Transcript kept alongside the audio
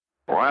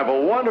I have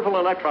a wonderful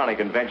electronic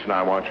invention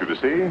I want you to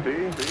see.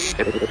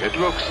 It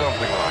looks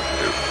something like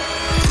this.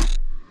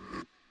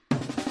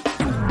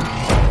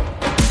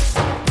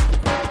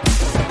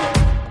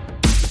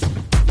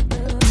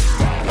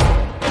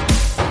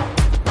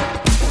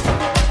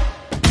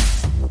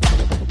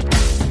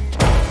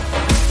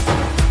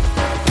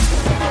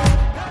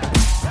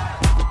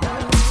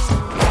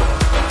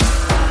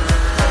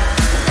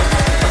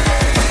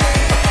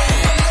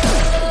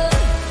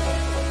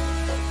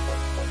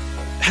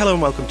 Hello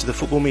and welcome to the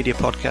Football Media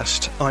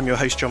Podcast. I'm your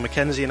host John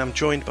McKenzie and I'm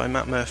joined by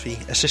Matt Murphy,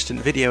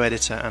 assistant video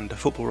editor and a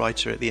football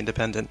writer at The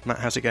Independent. Matt,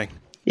 how's it going?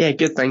 Yeah,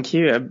 good, thank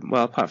you.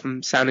 Well, apart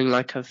from sounding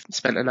like I've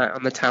spent a night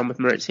on the town with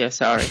Maurizio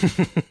Sarri.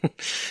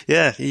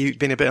 Yeah, you've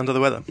been a bit under the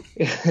weather.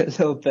 A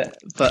little bit,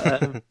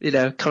 but,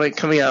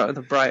 coming out of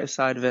the brighter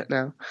side of it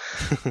now.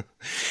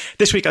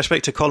 This week I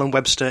spoke to Colin,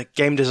 Webster,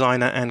 game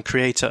designer and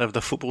creator of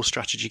the football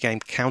strategy game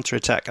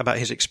Counter-Attack, about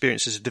his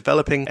experiences of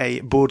developing a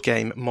board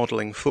game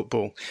modelling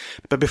football.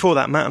 But before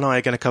that, Matt and I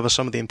are going to cover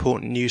some of the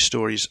important news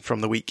stories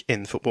from the week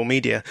in football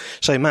media.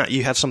 So, Matt,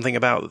 you had something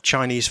about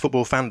Chinese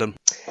football fandom.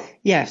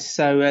 Yes,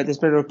 so there's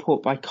been a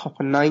report by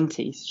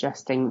Copper90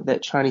 suggesting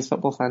that Chinese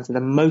football fans are the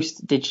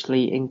most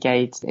digitally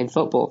engaged in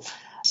football.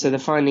 So the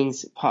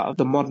findings, part of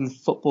the Modern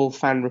Football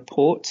Fan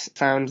Report,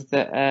 found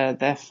that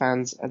their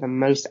fans are the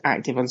most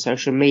active on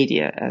social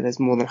media. There's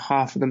more than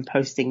half of them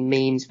posting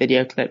memes,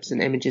 video clips and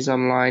images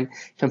online,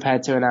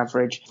 compared to an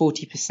average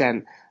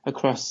 40%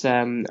 across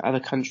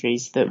other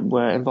countries that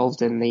were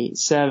involved in the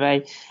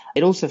survey.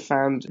 It also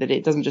found that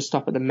it doesn't just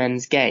stop at the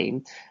men's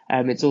game,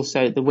 it's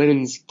also the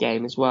women's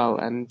game as well.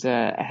 And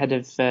ahead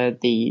of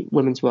the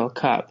Women's World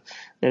Cup,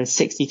 there's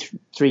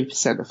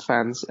 63% of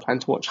fans plan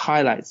to watch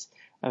highlights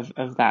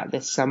of that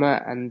this summer,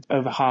 and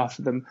over half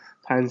of them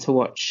plan to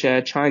watch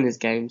China's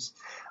games.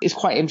 It's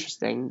quite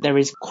interesting. There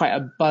is quite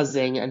a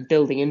buzzing and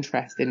building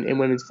interest in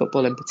women's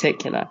football in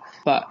particular,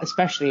 but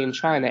especially in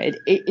China.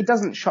 It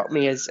doesn't shock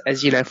me as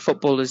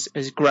football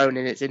has grown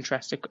in its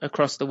interest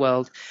across the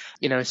world,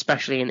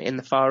 especially in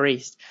the Far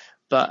East,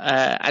 but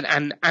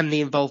and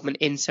the involvement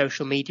in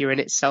social media in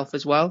itself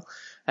as well.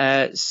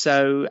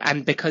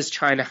 And because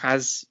China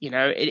has,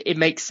 it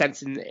makes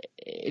sense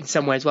in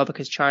some ways, well,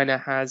 because China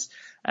has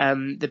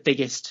the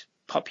biggest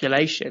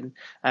population,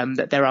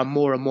 that there are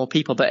more and more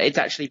people, but it's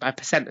actually by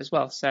percent as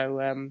well.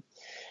 So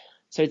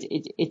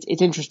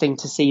it's interesting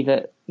to see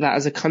that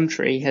as a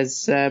country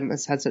has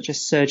had such a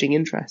surging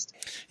interest.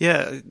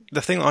 Yeah,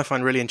 the thing that I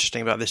find really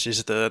interesting about this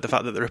is the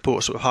fact that the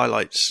report sort of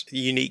highlights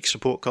unique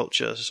support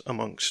cultures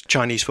amongst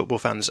Chinese football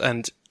fans.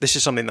 And this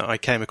is something that I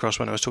came across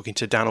when I was talking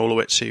to Dan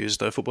Orlowitz, who's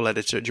the football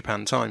editor at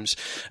Japan Times.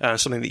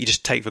 Something that you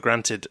just take for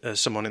granted as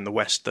someone in the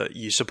West, that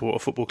you support a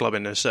football club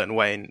in a certain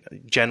way. And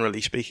generally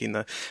speaking,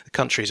 the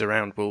countries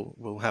around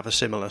will have a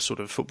similar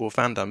sort of football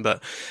fandom.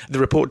 But the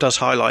report does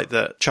highlight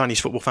that Chinese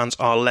football fans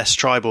are less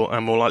tribal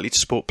and more likely to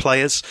support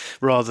players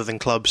rather than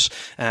clubs,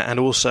 and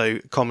also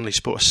commonly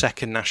support a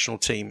second national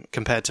team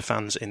compared to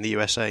fans in the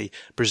USA,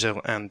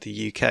 Brazil and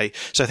the UK.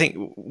 So I think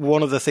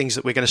one of the things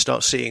that we're going to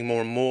start seeing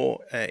more and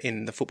more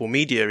in the football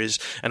media is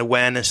an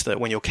awareness that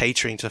when you're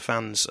catering to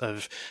fans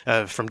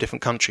from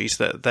different countries,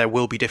 that there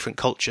will be different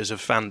cultures of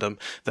fandom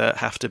that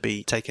have to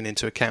be taken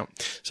into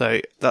account.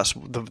 So that's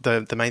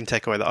the main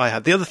takeaway that I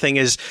had. The other thing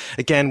is,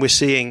 again, we're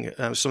seeing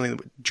something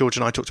that George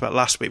and I talked about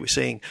last week. We're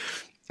seeing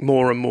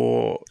more and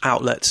more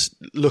outlets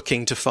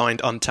looking to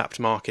find untapped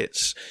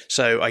markets.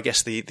 So I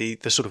guess the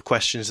sort of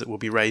questions that will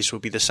be raised will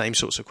be the same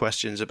sorts of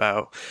questions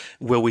about,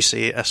 will we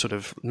see a sort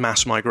of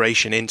mass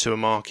migration into a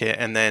market?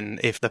 And then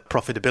if the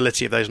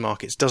profitability of those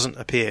markets doesn't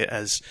appear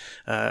as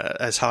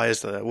high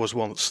as there was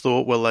once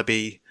thought, will there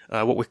be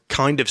what we're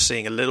kind of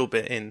seeing a little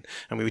bit in,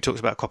 I mean, we talked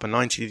about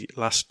Copper90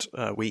 last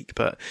week,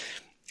 but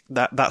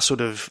that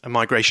sort of a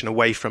migration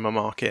away from a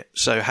market.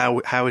 So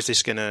how is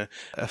this going to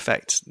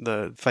affect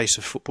the face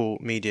of football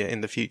media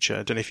in the future?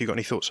 I don't know if you've got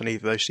any thoughts on either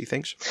of those two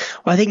things.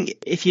 Well, I think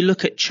if you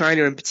look at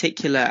China in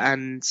particular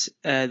and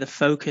the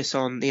focus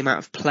on the amount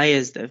of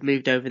players that have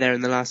moved over there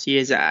in the last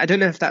years, I don't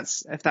know if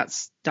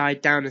that's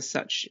died down as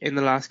such in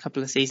the last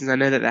couple of seasons. I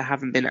know that there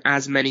haven't been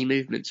as many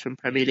movements from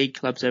Premier League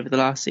clubs over the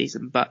last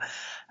season, but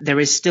there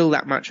is still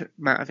that much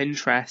amount of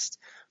interest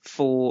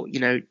for,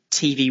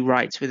 TV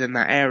rights within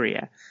that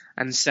area.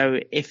 And so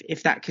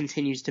if that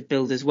continues to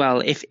build as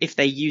well, if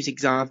they use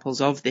examples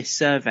of this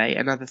survey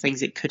and other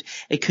things, it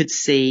could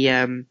see,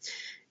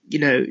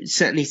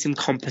 certainly some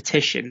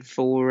competition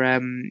for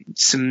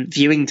some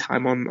viewing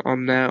time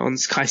on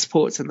Sky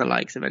Sports and the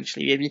likes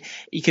eventually. I mean,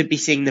 you could be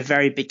seeing the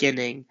very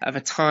beginning of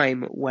a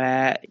time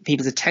where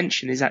people's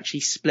attention is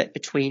actually split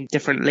between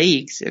different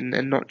leagues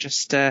and not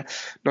just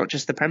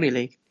the Premier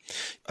League.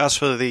 As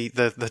for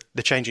the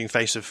changing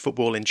face of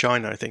football in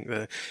China, I think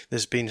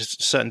there's been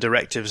certain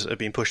directives that have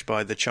been pushed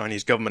by the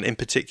Chinese government, in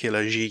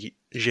particular Xi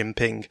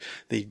Jinping,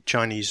 the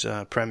Chinese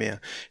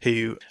premier,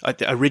 who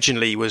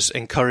originally was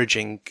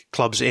encouraging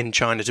clubs in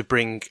China to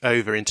bring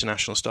over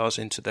international stars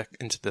into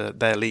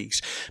their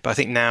leagues. But I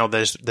think now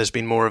there's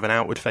been more of an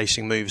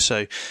outward-facing move,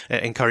 so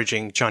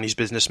encouraging Chinese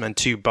businessmen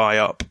to buy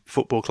up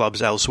football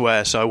clubs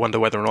elsewhere. So I wonder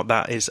whether or not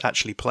that is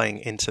actually playing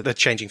into the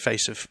changing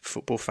face of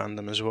football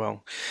fandom as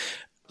well.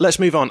 Let's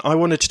move on. I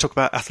wanted to talk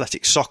about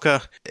athletic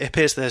soccer. It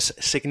appears there's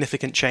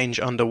significant change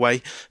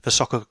underway for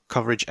soccer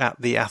coverage at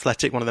The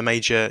Athletic, one of the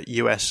major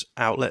US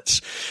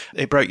outlets.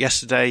 It broke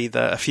yesterday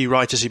that a few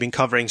writers who've been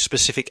covering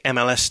specific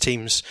MLS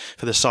teams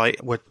for the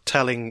site were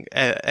telling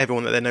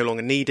everyone that they're no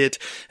longer needed,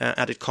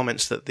 added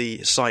comments that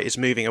the site is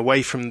moving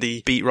away from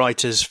the beat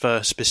writers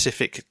for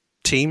specific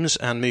teams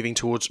and moving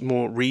towards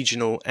more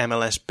regional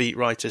MLS beat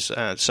writers.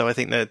 So I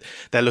think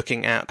they're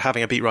looking at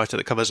having a beat writer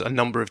that covers a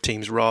number of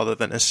teams rather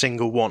than a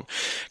single one.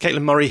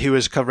 Caitlin Murray, who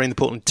is covering the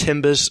Portland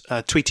Timbers,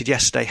 tweeted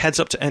yesterday, "Heads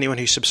up to anyone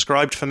who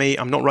subscribed for me.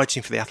 I'm not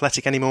writing for The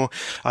Athletic anymore.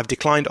 I've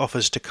declined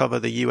offers to cover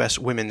the US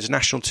women's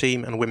national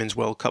team and Women's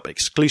World Cup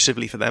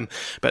exclusively for them,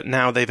 but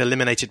now they've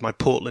eliminated my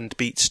Portland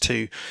beats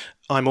too.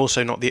 I'm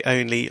also not the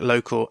only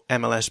local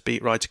MLS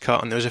beat writer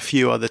cut," and there was a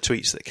few other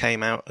tweets that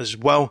came out as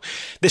well.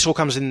 This all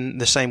comes in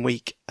the same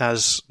week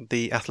as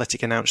The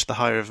Athletic announced the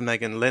hire of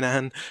Megan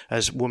Linehan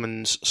as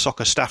women's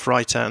soccer staff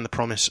writer and the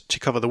promise to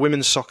cover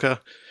women's soccer,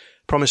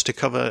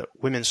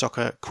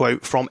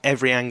 quote, "from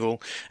every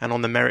angle and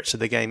on the merits of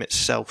the game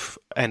itself,"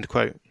 end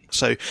quote.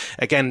 So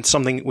again,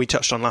 something we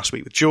touched on last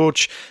week with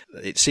George.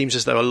 It seems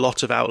as though a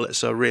lot of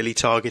outlets are really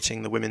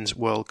targeting the Women's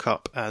World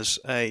Cup as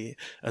a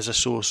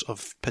source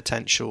of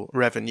potential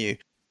revenue.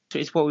 So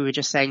it's what we were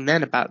just saying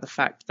then about the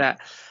fact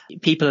that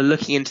people are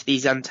looking into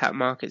these untapped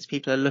markets.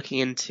 People are looking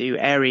into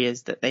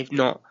areas that they've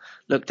not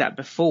looked at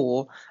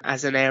before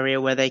as an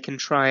area where they can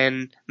try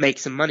and make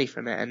some money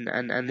from it.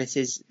 And this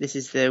is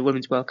the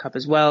Women's World Cup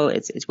as well.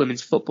 It's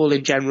women's football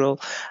in general.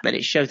 And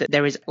it shows that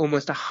there is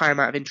almost a higher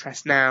amount of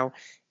interest now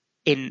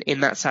in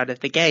that side of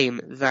the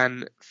game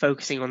than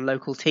focusing on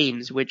local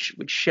teams, which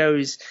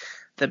shows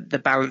the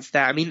balance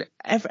there. I mean,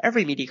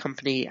 every media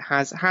company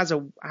has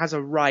a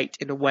right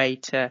in a way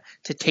to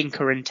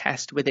tinker and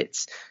test with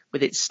its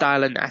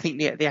style. And I think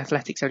the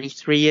Athletic's only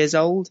 3 years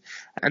old,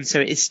 and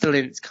so it is still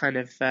in its kind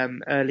of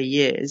early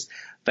years.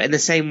 But in the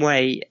same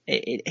way,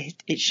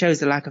 it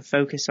shows a lack of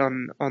focus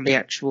on the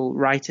actual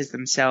writers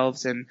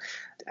themselves, and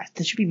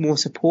there should be more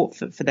support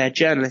for their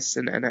journalists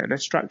and a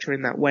structure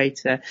in that way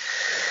to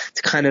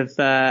kind of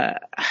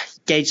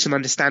gauge some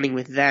understanding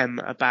with them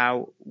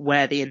about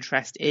where the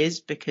interest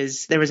is,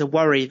 because there is a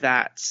worry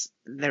that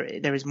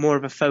there is more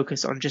of a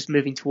focus on just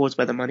moving towards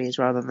where the money is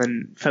rather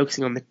than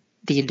focusing on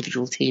the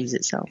individual teams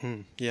itself.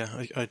 Yeah,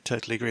 I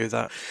totally agree with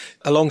that.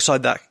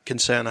 Alongside that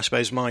concern, I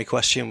suppose my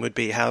question would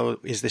be, how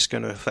is this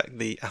going to affect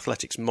the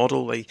Athletics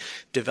model? They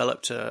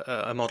developed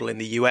a model in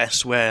the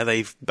US where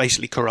they've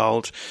basically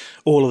corralled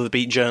all of the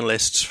beat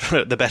journalists,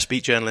 the best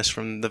beat journalists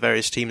from the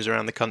various teams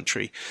around the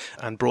country,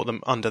 and brought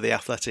them under the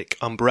Athletic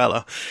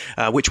umbrella,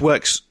 which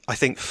works, I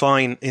think,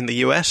 fine in the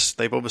US.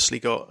 They've obviously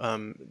got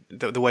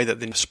the way that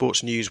the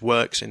sports news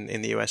works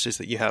in the US is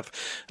that you have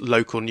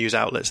local news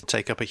outlets that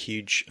take up a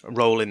huge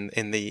role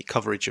in the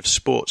coverage of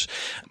sports.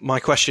 My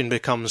question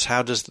becomes,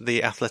 how does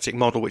the Athletic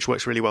model, which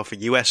works really well for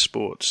US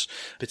sports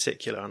in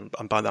particular,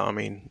 and by that I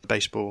mean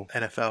baseball,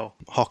 NFL,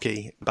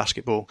 hockey,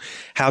 basketball,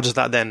 how does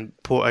that then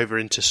port over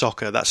into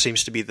soccer? That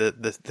seems to be the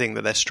thing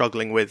that they're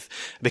struggling with,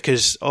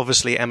 because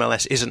obviously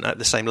MLS isn't at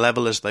the same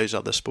level as those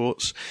other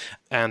sports.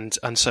 And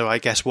so I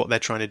guess what they're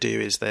trying to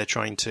do is they're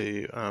trying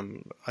to,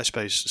 I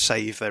suppose,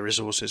 save their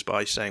resources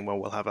by saying, well,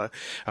 we'll have a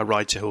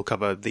writer who'll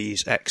cover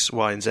these X,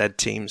 Y, and Z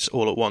teams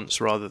all at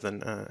once rather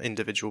than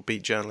individual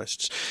beat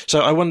journalists. So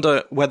I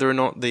wonder whether or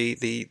not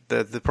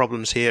the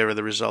problems here are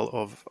the result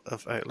of,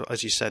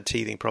 as you said,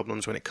 teething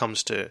problems when it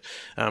comes to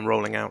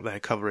rolling out their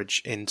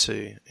coverage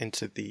into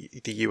the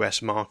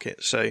US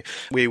market. So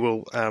we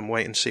will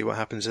wait and see what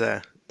happens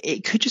there.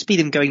 It could just be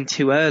them going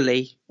too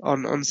early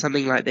on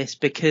something like this,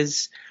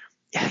 because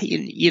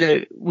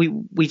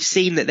we've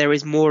seen that there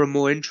is more and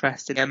more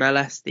interest in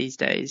MLS these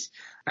days,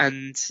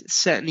 and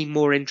certainly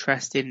more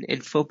interest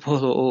in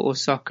football or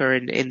soccer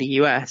in the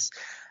US.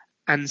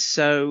 And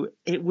so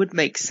it would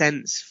make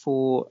sense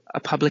for a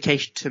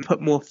publication to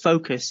put more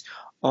focus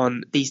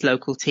on these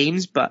local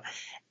teams. But,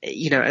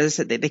 as I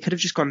said, they could have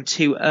just gone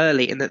too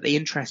early, and that the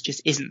interest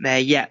just isn't there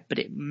yet, but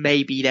it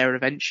may be there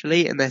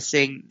eventually. And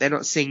they're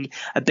not seeing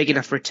a big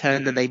enough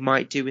return than they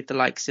might do with the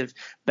likes of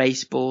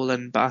baseball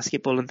and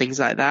basketball and things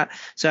like that.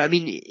 So, I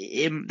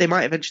mean, they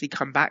might eventually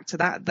come back to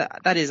that.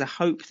 That is a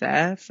hope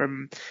there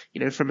from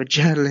a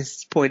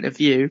journalist's point of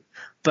view.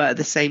 But at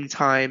the same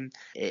time,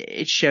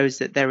 it shows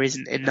that there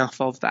isn't enough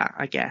of that,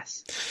 I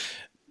guess.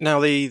 Now,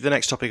 the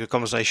next topic of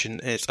conversation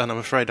is, and I'm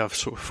afraid I've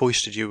sort of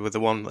foisted you with the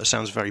one that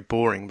sounds very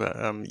boring, but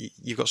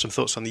you've got some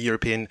thoughts on the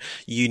European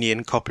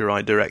Union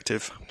Copyright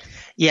Directive.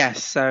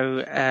 Yes,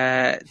 so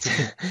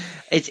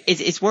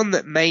it's one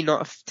that may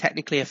not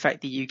technically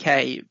affect the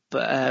UK,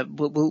 but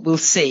we'll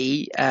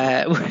see.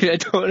 I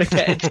don't want to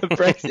get into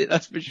Brexit,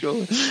 that's for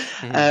sure.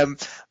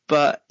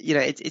 But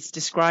it's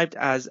described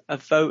as a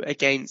vote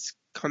against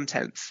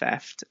content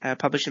theft.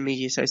 Publisher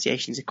media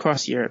associations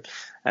across Europe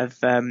have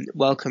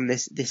welcomed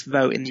this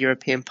vote in the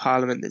European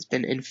Parliament that's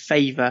been in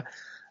favour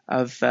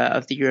of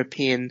the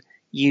European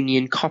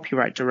Union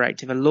Copyright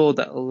Directive, a law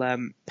that will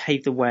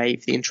pave the way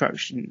for the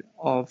introduction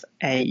of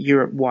a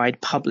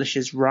Europe-wide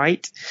publisher's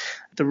right.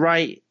 The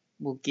right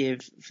will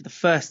give, for the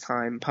first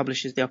time,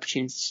 publishers the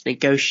opportunity to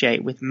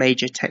negotiate with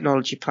major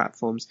technology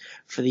platforms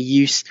for the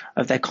use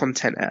of their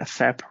content at a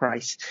fair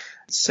price.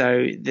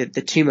 So the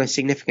two most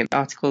significant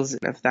articles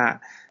of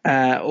that,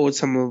 or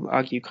some will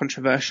argue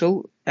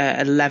controversial,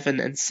 11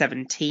 and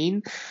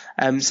 17.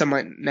 Some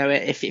might know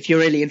it if you're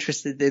really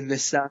interested in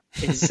this stuff,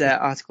 is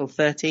Article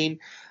 13.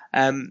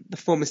 The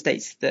former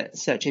states that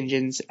search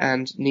engines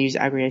and news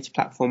aggregator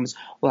platforms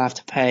will have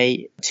to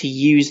pay to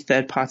use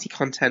third-party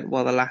content,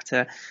 while the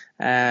latter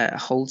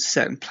holds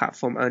certain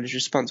platform owners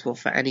responsible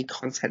for any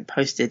content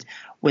posted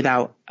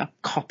without a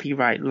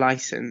copyright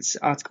license.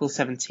 Article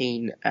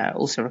 17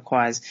 also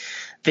requires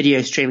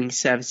video streaming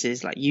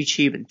services like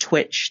YouTube and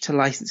Twitch to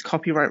license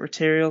copyright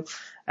material.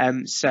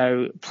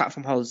 So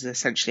platform holders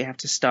essentially have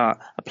to start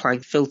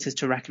applying filters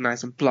to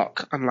recognize and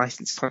block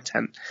unlicensed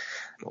content,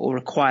 or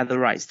require the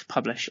rights to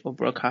publish or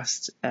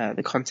broadcast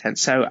the content.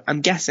 So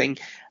I'm guessing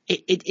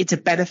it's a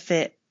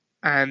benefit,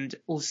 and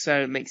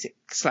also makes it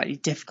slightly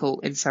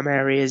difficult in some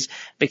areas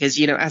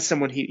because, as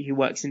someone who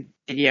works in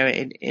video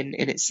in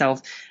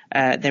itself,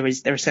 there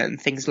are certain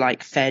things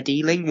like fair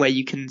dealing where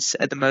you can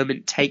at the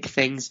moment take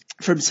things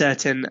from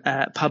certain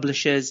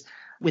publishers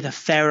with a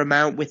fair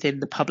amount within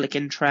the public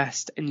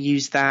interest and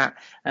use that,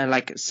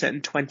 like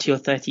certain 20 or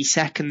 30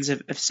 seconds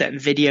of certain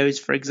videos,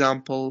 for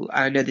example.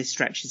 I know this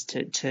stretches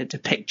to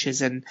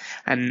pictures and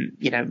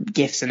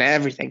GIFs and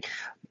everything.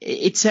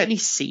 It certainly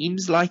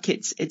seems like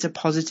it's a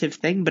positive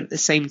thing, but at the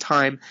same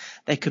time,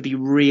 there could be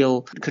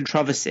real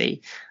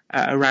controversy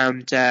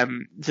around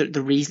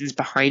the reasons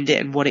behind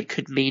it and what it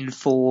could mean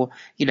for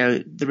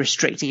the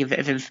restricting of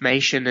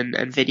information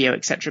and video,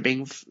 etc.,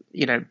 being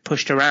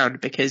pushed around,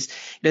 because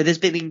there's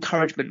been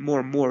encouragement more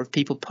and more of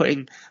people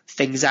putting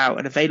things out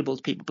and available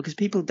to people, because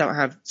people don't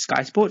have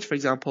Sky Sports, for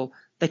example.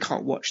 They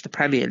can't watch the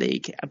Premier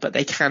League, but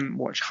they can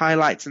watch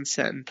highlights in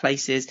certain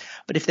places.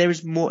 But if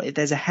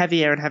there's a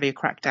heavier and heavier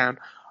crackdown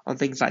on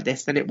things like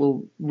this, then it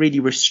will really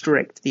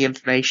restrict the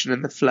information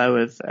and the flow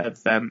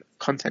of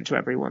content to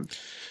everyone.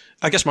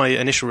 I guess my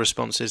initial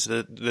response is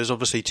that there's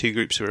obviously two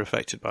groups who are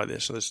affected by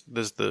this.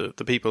 There's the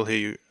people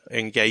who are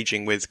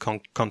engaging with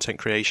content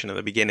creation at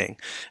the beginning,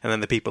 and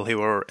then the people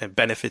who are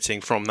benefiting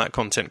from that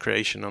content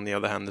creation on the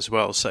other hand as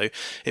well. So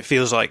it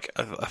feels like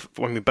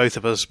both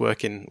of us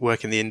work in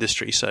the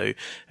industry, so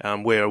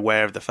we're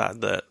aware of the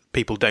fact that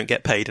people don't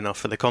get paid enough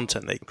for the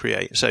content they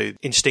create. So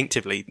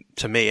instinctively,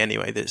 to me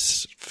anyway,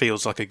 this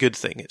feels like a good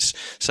thing. It's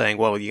saying,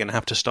 well, you're going to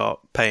have to start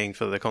paying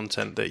for the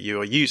content that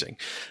you are using,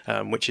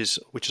 which is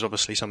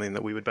obviously something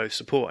that we would both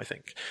support, I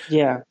think.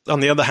 Yeah. On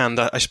the other hand,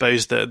 I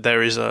suppose that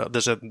there's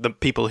the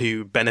people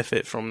who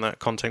benefit from that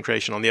content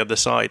creation on the other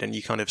side, and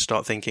you kind of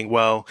start thinking,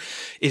 well,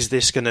 is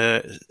this going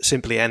to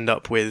simply end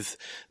up with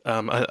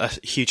a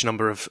huge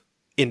number of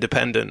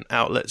independent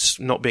outlets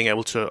not being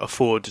able to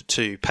afford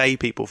to pay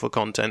people for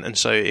content, and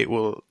so it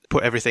will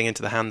put everything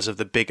into the hands of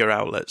the bigger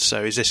outlets?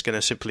 So is this going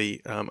to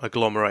simply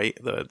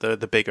agglomerate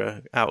the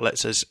bigger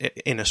outlets as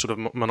in a sort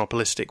of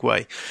monopolistic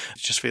way? It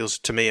just feels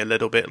to me a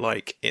little bit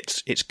like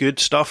it's good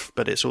stuff,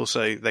 but it's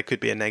also, there could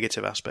be a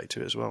negative aspect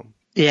to it as well.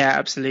 Yeah,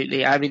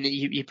 absolutely. I mean,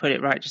 you put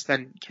it right just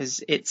then,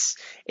 because it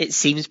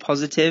seems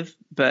positive,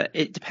 but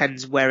it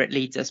depends where it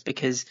leads us,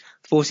 because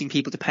forcing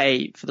people to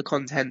pay for the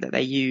content that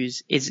they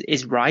use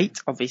is right,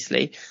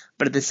 obviously,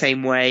 but in the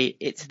same way,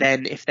 it's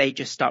then if they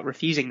just start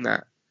refusing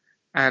that,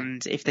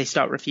 and if they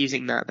start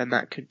refusing that, then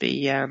that could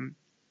be,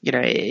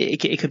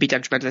 it could be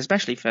detrimental,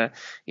 especially for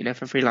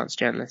freelance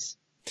journalists.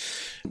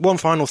 One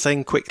final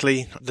thing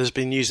quickly. There's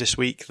been news this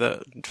week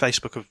that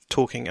Facebook are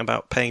talking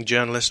about paying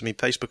journalists. I mean,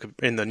 Facebook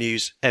are in the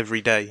news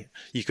every day.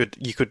 You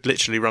could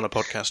literally run a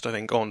podcast, I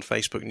think, on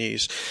Facebook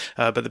News.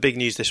 But the big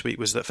news this week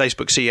was that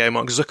Facebook CEO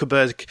Mark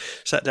Zuckerberg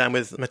sat down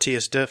with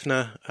Matthias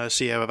Döpfner,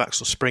 CEO of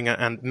Axel Springer,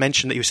 and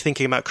mentioned that he was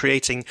thinking about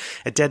creating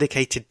a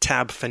dedicated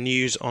tab for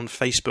news on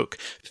Facebook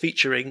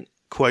featuring,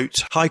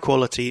 quote, high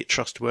quality,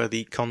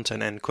 trustworthy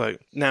content, end quote.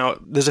 Now,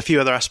 there's a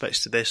few other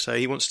aspects to this. So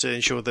he wants to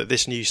ensure that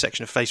this new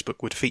section of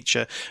Facebook would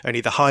feature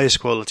only the highest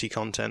quality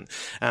content.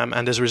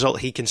 And as a result,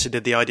 he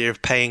considered the idea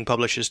of paying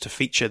publishers to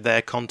feature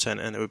their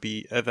content, and it would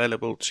be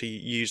available to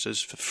users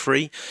for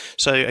free.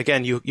 So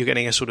again, you're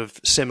getting a sort of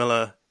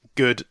similar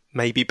good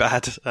maybe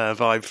bad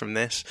vibe from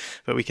this,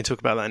 but we can talk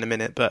about that in a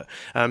minute. But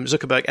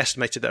Zuckerberg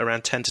estimated that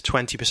around 10 to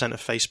 20% of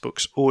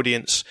Facebook's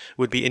audience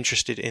would be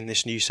interested in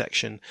this new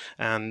section.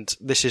 And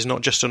this is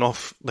not just an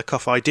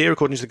off-the-cuff idea,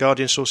 according to the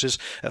Guardian sources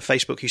at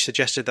Facebook, who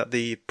suggested that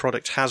the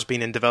product has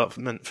been in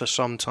development for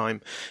some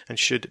time and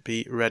should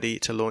be ready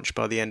to launch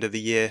by the end of the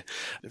year.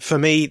 For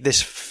me,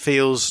 this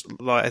feels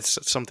like it's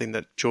something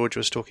that George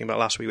was talking about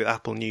last week with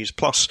Apple News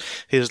Plus.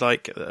 Feels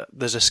like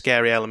there's a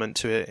scary element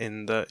to it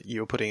in that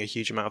you're putting a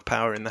huge amount of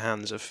power in the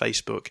hands of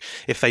Facebook.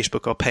 If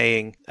Facebook are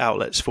paying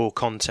outlets for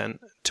content,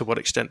 to what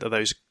extent are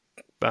those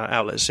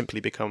outlets simply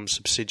become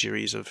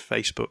subsidiaries of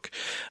Facebook?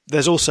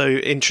 There's also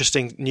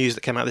interesting news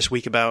that came out this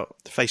week about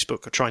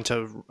Facebook trying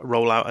to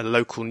roll out a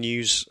local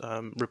news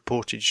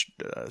reportage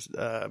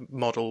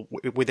model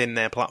within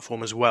their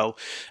platform as well.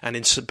 And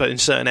but in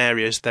certain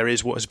areas, there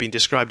is what has been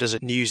described as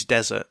a news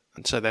desert.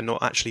 And so they're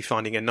not actually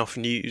finding enough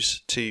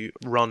news to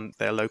run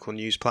their local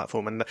news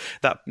platform. And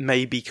that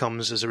maybe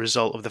comes as a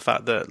result of the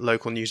fact that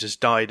local news has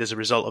died as a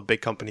result of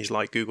big companies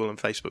like Google and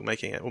Facebook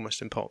making it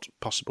almost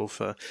impossible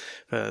for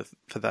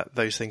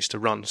those things to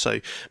run. So,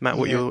 Matt,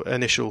 what are your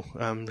initial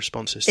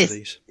responses to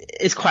these?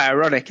 It's quite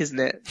ironic, isn't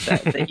it,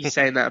 that you're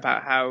saying that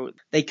about how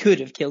they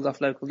could have killed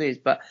off local news.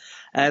 But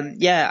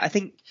I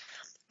think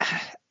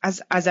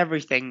as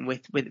everything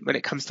with when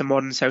it comes to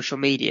modern social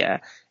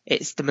media,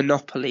 it's the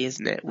monopoly,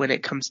 isn't it, when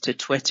it comes to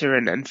Twitter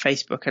and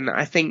Facebook. And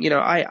I think,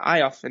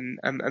 I often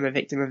am a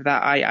victim of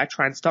that. I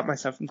try and stop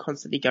myself from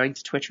constantly going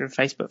to Twitter and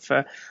Facebook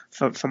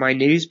for my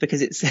news,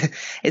 because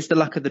it's the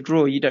luck of the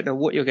draw. You don't know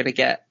what you're going to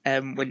get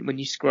when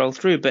you scroll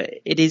through, but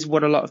it is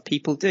what a lot of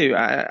people do.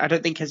 I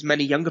don't think as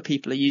many younger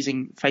people are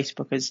using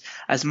Facebook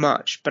as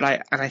much, but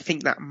I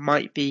think that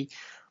might be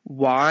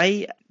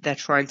why they're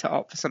trying to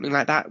opt for something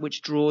like that,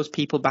 which draws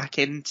people back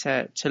in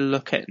to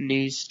look at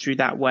news through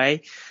that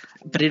way.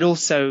 But it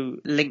also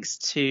links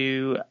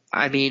to,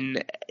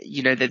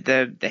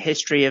 the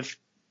history of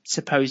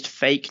supposed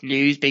fake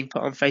news being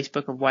put on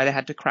Facebook and why they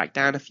had to crack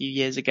down a few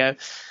years ago.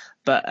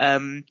 But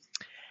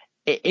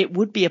it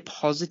would be a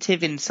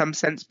positive in some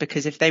sense,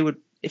 because if they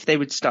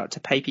would start to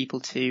pay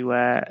people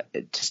to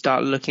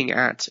start looking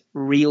at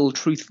real,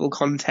 truthful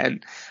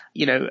content,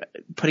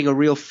 putting a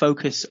real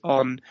focus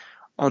on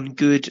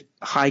good,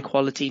 high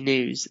quality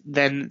news,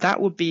 then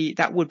that would be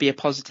a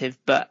positive.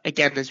 But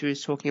again, as we were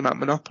talking about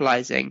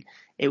monopolizing,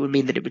 it would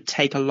mean that it would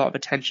take a lot of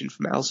attention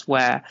from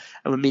elsewhere,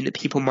 and would mean that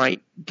people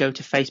might go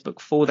to Facebook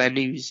for their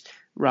news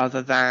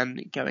rather than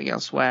going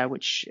elsewhere,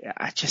 which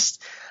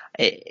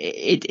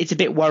it's a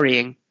bit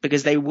worrying,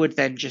 because they would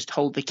then just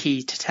hold the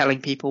key to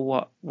telling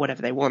people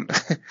whatever they want.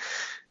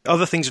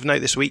 Other things of note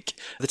this week: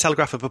 The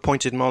Telegraph have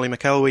appointed Molly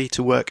McElwee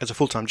to work as a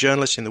full-time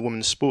journalist in the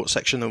women's sports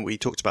section that we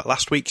talked about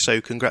last week,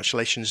 so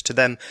congratulations to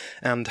them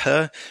and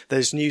her.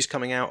 There's news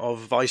coming out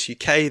of Vice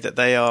UK that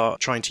they are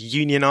trying to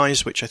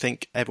unionise, which I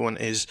think everyone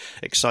is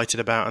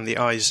excited about, and the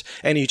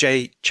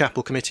NUJ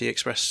Chapel Committee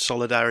expressed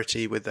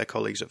solidarity with their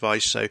colleagues at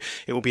Vice, so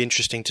it will be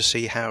interesting to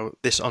see how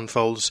this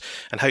unfolds,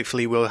 and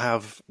hopefully we'll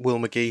have Will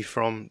McGee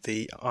from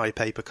the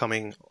iPaper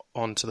coming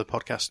onto the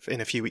podcast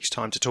in a few weeks'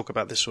 time to talk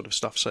about this sort of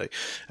stuff. So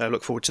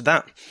look forward to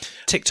that.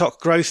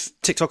 TikTok growth.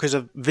 TikTok is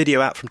a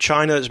video app from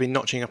China that's been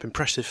notching up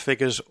impressive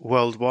figures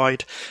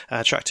worldwide,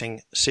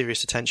 attracting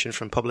serious attention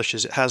from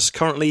publishers. It has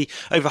currently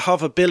over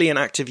 500 million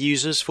active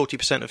users,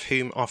 40% of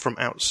whom are from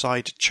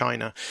outside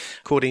China.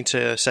 According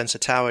to Sensor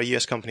Tower, a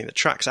US company that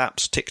tracks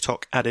apps,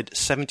 TikTok added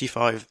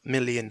 75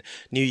 million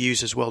new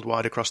users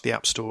worldwide across the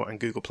App Store and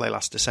Google Play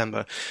last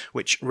December,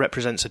 which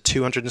represents a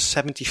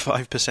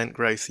 275%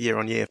 growth year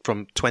on year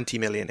from 20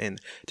 million in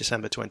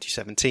December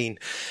 2017.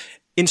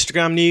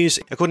 Instagram news.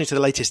 According to the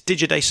latest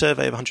Digiday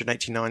survey of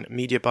 189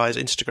 media buyers,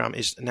 Instagram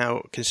is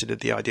now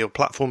considered the ideal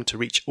platform to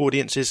reach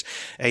audiences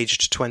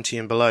aged 20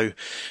 and below.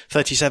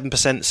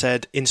 37%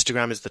 said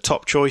Instagram is the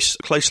top choice,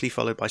 closely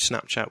followed by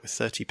Snapchat, with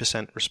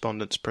 30%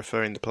 respondents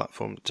preferring the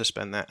platform to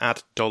spend their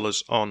ad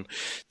dollars on.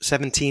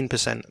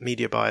 17%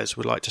 media buyers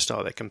would like to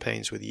start their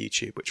campaigns with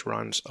YouTube, which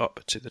rounds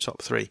up to the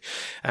top three.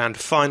 And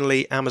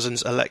finally,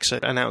 Amazon's Alexa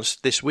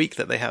announced this week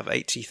that they have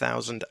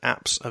 80,000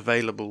 apps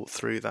available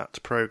through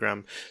that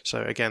program.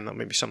 So again, that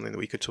may be something that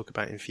we could talk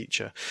about in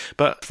future.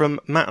 But from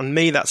Matt and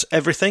me, that's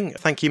everything.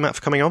 Thank you, Matt,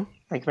 for coming on.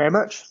 Thank you very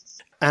much.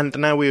 And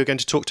now we are going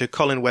to talk to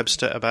Colin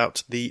Webster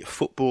about the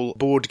football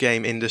board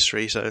game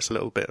industry. So it's a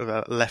little bit of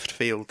a left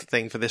field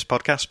thing for this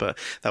podcast, but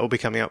that will be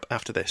coming up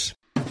after this.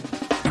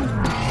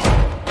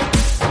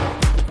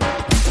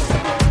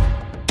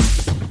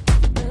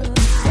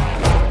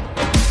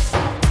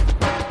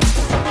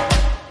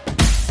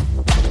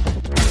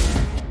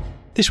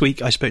 This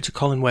week I spoke to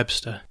Colin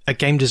Webster, a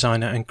game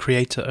designer and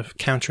creator of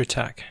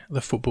Counter-Attack,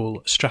 the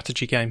football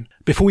strategy game.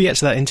 Before we get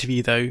to that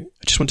interview though,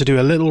 I just want to do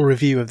a little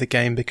review of the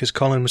game because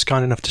Colin was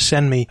kind enough to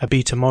send me a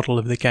beta model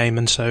of the game,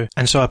 and so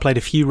I played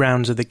a few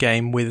rounds of the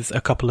game with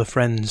a couple of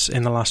friends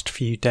in the last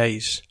few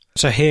days.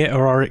 So here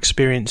are our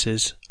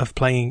experiences of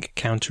playing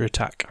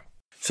Counter-Attack.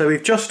 So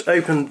we've just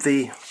opened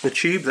the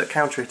tube that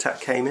Counter-Attack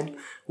came in.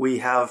 We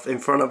have in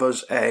front of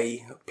us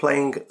a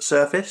playing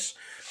surface,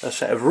 a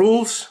set of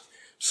rules,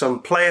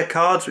 some player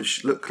cards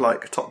which look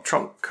like top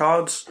trump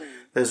cards.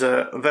 There's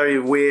a very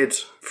weird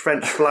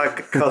French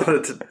flag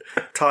coloured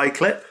tie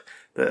clip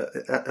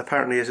that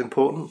apparently is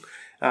important.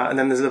 And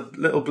then there's a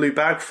little blue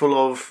bag full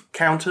of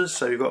counters.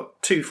 So you've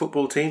got 2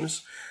 football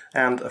teams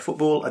and a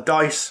football, a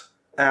dice,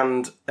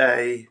 and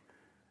a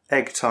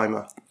egg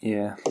timer.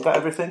 Yeah. Is that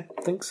everything?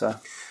 I think so.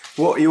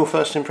 What are your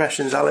first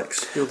impressions,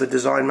 Alex? You're the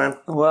design man.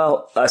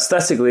 Well,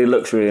 aesthetically, it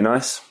looks really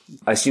nice.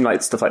 I assume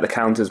like stuff like the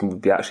counters would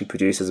be actually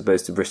produced as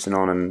opposed to written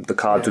on, and the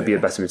cards would be a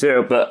better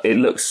material, but it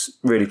looks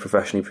really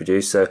professionally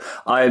produced. So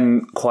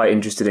I'm quite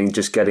interested in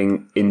just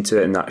getting into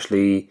it and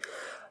actually,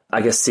 I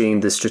guess,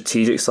 seeing the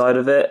strategic side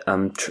of it,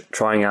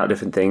 trying out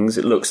different things.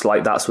 It looks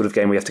like that sort of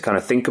game where you have to kind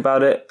of think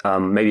about it,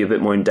 maybe a bit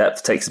more in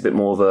depth, takes a bit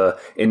more of a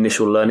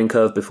initial learning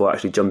curve before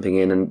actually jumping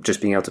in and just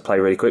being able to play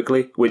really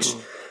quickly, which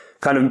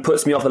kind of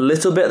puts me off a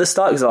little bit at the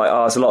start because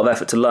it's a lot of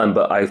effort to learn.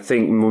 But I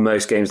think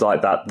most games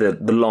like that,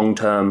 the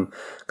long-term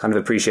kind of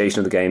appreciation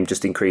of the game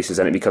just increases,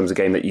 and it becomes a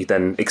game that you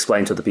then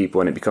explain to other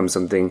people, and it becomes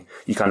something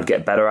you kind of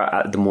get better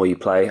at the more you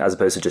play, as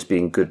opposed to just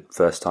being good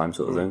first time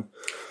sort of thing.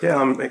 Yeah,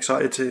 I'm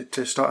excited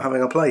to start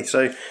having a play.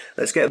 So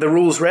let's get the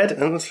rules read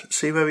and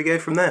see where we go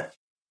from there.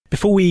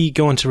 Before we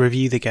go on to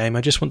review the game,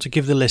 I just want to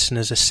give the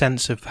listeners a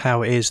sense of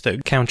how it is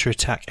that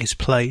counter-attack is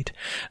played.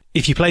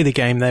 If you play the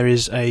game, there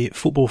is a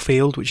football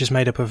field which is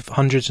made up of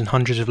hundreds and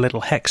hundreds of little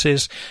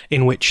hexes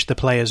in which the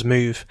players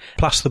move,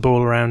 pass the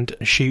ball around,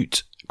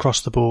 shoot,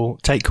 cross the ball,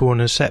 take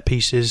corners, set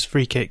pieces,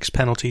 free kicks,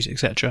 penalties,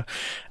 etc.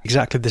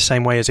 Exactly the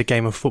same way as a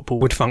game of football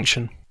would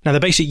function. Now, the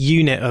basic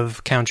unit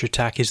of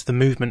counter-attack is the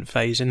movement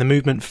phase. In the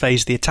movement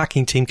phase, the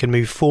attacking team can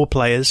move 4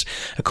 players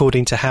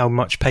according to how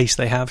much pace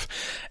they have,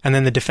 and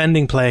then the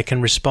defending player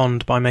can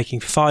respond by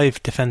making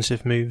 5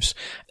 defensive moves,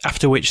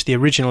 after which the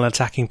original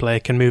attacking player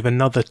can move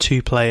another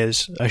 2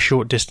 players a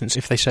short distance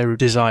if they so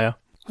desire.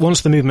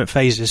 Once the movement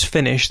phase is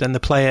finished, then the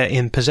player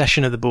in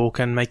possession of the ball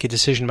can make a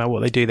decision about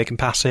what they do. They can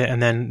pass it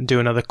and then do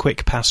another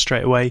quick pass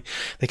straight away.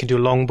 They can do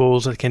long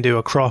balls, they can do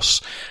a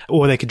cross,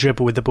 or they could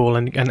dribble with the ball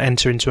and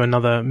enter into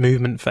another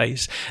movement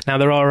phase. Now,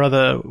 there are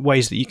other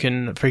ways that you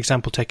can, for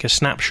example, take a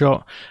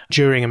snapshot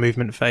during a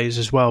movement phase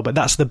as well, but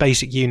that's the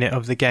basic unit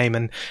of the game.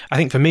 And I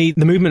think for me,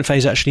 the movement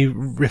phase actually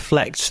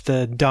reflects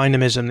the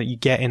dynamism that you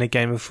get in a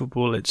game of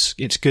football. It's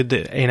good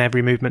that in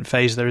every movement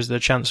phase there is the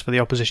chance for the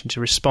opposition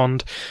to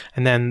respond,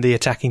 and then the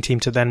attacking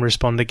team to then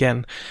respond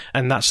again,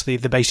 and that's the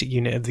basic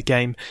unit of the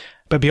game.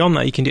 But beyond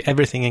that, you can do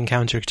everything in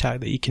counter-attack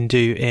that you can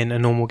do in a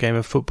normal game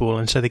of football,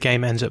 and so the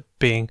game ends up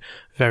being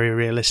very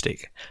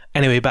realistic.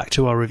 Anyway, back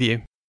to our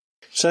review.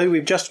 So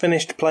we've just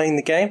finished playing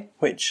the game,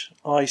 which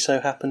I so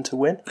happened to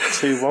win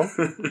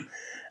 2-1.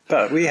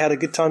 But we had a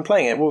good time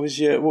playing it. What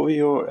were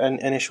your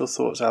initial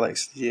thoughts,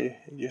 Alex? Did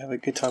you have a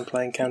good time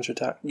playing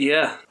counter-attack?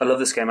 Yeah, I love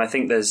this game. I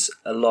think there's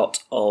a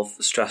lot of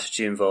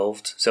strategy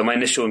involved. So my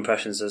initial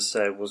impressions, as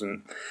I say,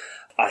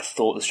 I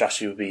thought the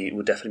strategy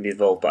would definitely be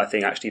involved, but I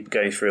think actually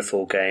going through a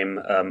full game,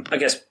 I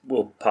guess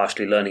we're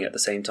partially learning at the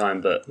same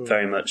time, but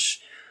very much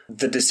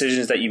the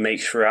decisions that you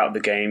make throughout the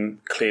game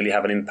clearly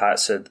have an impact.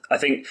 So I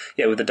think,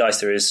 with the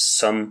dice there is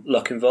some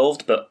luck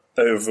involved, but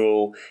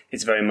overall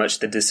it's very much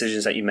the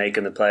decisions that you make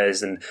and the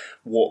players and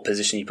what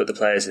position you put the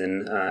players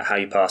in, how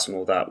you pass and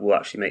all that will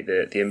actually make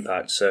the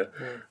impact. So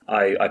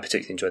I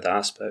particularly enjoyed that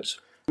aspect.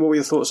 What were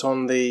your thoughts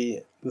on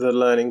the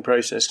learning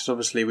process? Because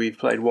obviously we've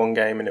played one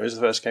game and it was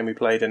the first game we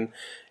played, and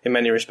in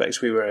many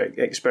respects we were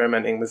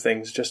experimenting with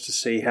things just to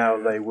see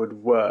how they would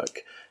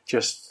work,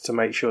 just to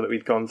make sure that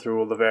we'd gone through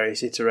all the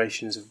various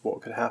iterations of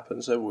what could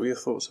happen. So what were your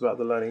thoughts about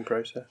the learning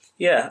process?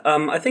 Yeah,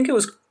 I think it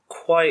was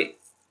quite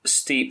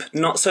steep,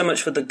 not so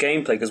much for the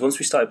gameplay, because once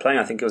we started playing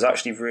I think it was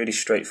actually really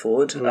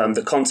straightforward.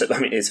 The concept,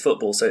 is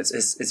football, so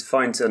it's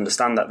fine to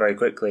understand that very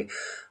quickly.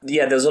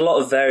 There's a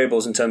lot of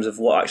variables in terms of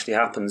what actually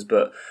happens,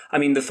 but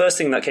the first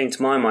thing that came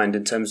to my mind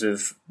in terms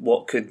of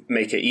what could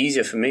make it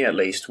easier for me at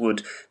least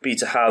would be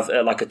to have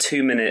like a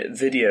 2-minute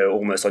video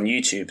almost on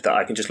YouTube that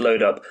I can just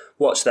load up,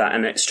 watch that,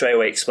 and it straight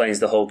away explains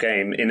the whole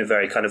game in a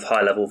very kind of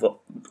high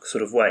level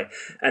sort of way.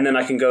 And then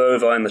I can go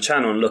over on the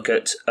channel and look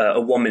at a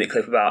 1-minute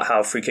clip about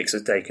how free kicks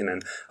are taken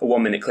and a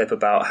 1-minute clip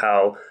about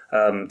how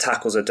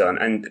tackles are done,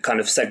 and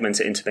kind of segment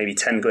it into maybe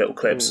 10 little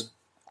clips.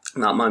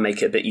 That might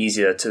make it a bit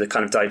easier to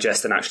kind of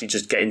digest and actually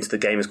just get into the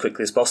game as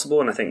quickly as possible.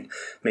 And I think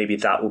maybe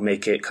that will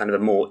make it kind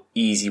of a more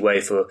easy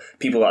way for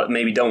people that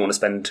maybe don't want to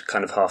spend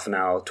kind of half an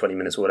hour, 20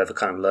 minutes or whatever,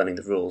 kind of learning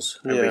the rules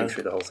and reading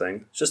through the whole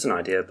thing. It's just an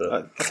idea,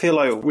 but I feel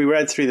like we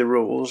read through the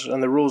rules,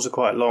 and the rules are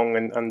quite long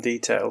and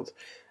detailed,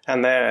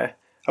 and I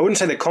wouldn't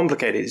say they're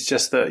complicated, it's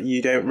just that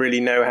you don't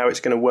really know how it's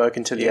going to work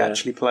until you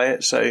actually play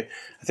it. So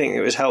I think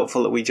it was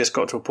helpful that we just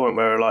got to a point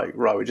where we're like,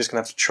 right, we're just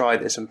going to have to try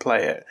this and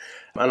play it.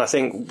 And I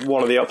think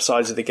one of the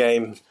upsides of the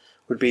game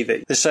would be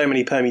that there's so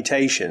many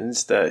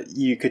permutations that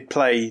you could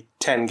play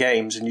 10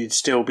 games and you'd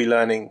still be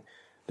learning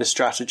the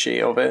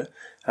strategy of it.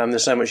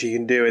 There's so much you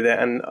can do with it.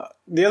 And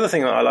the other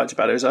thing that I liked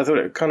about it was I thought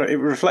it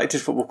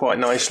reflected football quite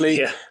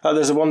nicely.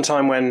 There's one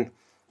time when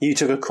you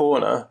took a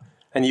corner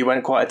and you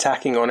went quite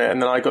attacking on it,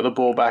 and then I got the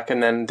ball back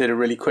and then did a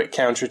really quick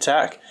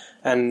counter-attack.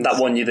 And that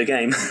won you the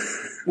game.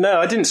 No,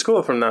 I didn't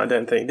score from that, I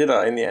don't think, did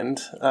I, in the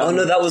end?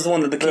 No, that was the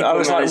one that the keeper I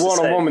was like managed to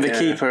one-on-one with save. the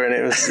keeper,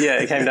 and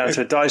it came down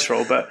to a dice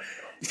roll, but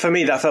for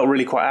me that felt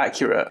really quite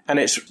accurate. And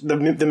it's the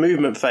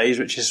movement phase,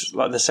 which is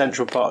like the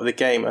central part of the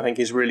game, I think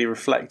is really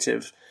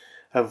reflective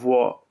of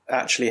what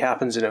actually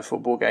happens in a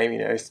football game.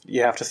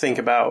 You have to think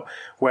about,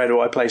 where do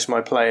I place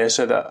my player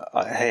so that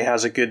he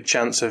has a good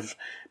chance of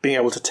being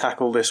able to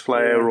tackle this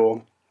player,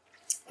 or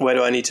where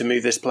do I need to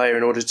move this player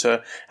in order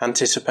to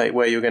anticipate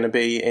where you're going to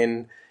be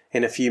in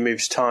a few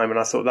moves' time. And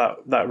I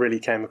thought that really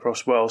came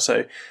across well.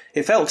 So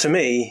it felt to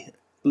me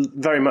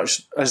very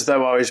much as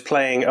though I was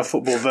playing a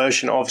football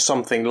version of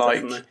something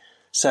like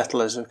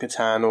Settlers of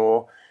Catan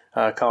or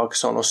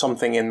Carcassonne or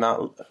something in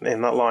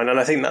that line. And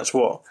I think that's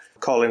what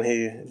Colin,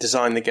 who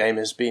designed the game,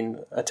 has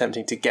been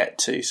attempting to get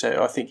to.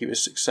 So I think he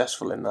was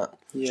successful in that.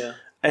 Yeah.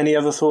 Any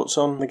other thoughts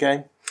on the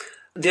game?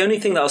 The only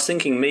thing that I was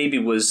thinking maybe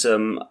was,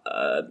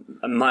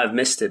 I might have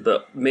missed it,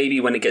 but maybe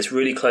when it gets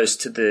really close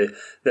to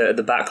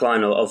the back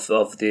line of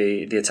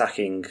the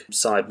attacking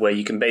side, where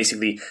you can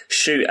basically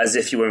shoot as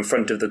if you were in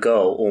front of the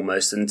goal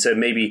almost. And so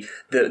maybe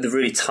the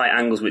really tight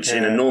angles, which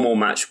in a normal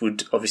match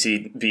would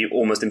obviously be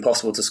almost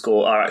impossible to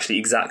score, are actually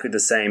exactly the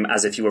same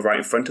as if you were right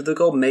in front of the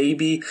goal.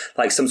 Maybe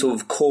like some sort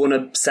of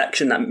corner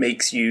section that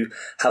makes you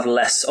have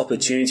less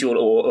opportunity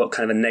or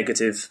kind of a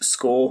negative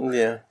score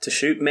to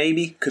shoot,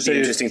 maybe. Could be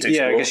interesting to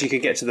explore. Yeah, I guess you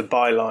could get to the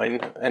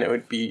byline and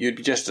you'd be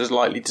just as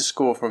likely to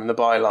score from the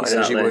byline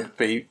as you would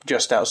be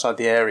just outside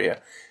the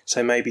area.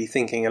 So maybe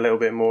thinking a little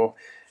bit more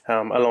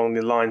along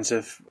the lines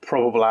of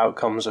probable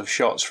outcomes of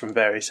shots from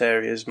various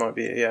areas might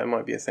be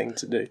a thing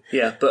to do.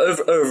 Yeah, but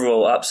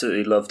overall,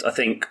 absolutely loved. I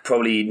think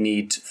probably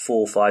need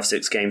 4, 5,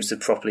 6 games to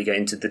properly get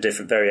into the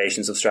different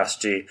variations of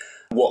strategy.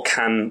 What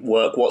can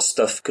work, what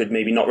stuff could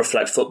maybe not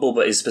reflect football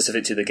but is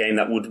specific to the game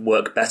that would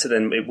work better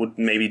than it would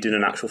maybe do in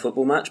an actual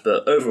football match.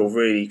 But overall,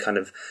 really kind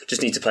of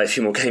just need to play a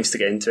few more games to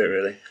get into it,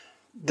 really.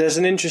 There's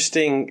an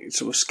interesting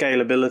sort of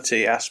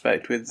scalability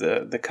aspect with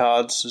the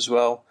cards as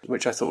well,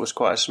 which I thought was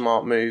quite a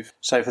smart move.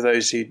 So for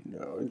those who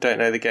don't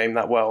know the game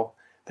that well,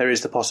 there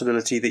is the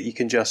possibility that you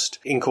can just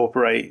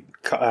incorporate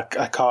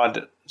a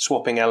card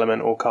swapping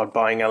element or card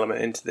buying element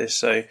into this.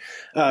 So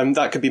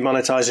that could be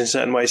monetized in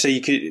certain ways. So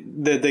you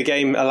could the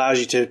game allows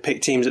you to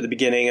pick teams at the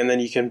beginning, and then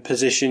you can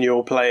position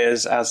your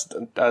players as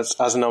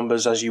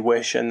numbers as you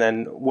wish, and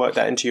then work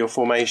that into your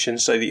formation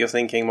so that you're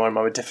thinking,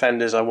 my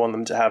defenders, I want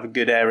them to have a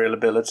good aerial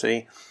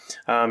ability.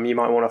 You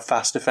might want a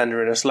fast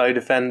defender and a slow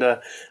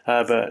defender,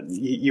 but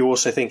you're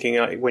also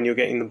thinking when you're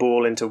getting the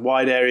ball into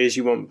wide areas,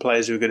 you want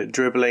players who are good at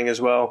dribbling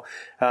as well.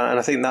 And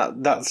I think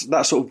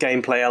that sort of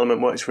gameplay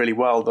element works really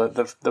well.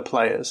 The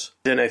players.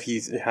 I don't know if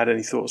you had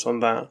any thoughts on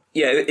that.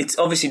 Yeah, it's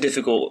obviously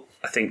difficult.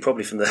 I think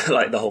probably from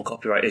the whole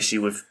copyright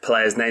issue with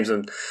players' names,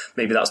 and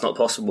maybe that's not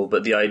possible.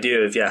 But the idea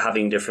of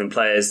having different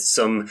players,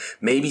 some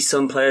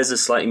players are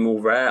slightly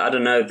more rare. I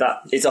don't know.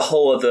 That it's a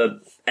whole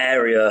other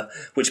area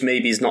which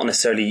maybe is not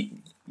necessarily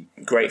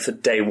great for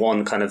day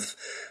one, kind of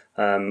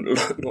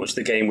launch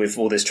the game with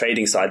all this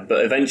trading side,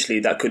 but eventually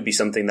that could be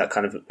something that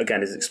kind of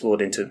again is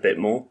explored into a bit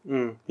more.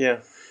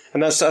 Yeah,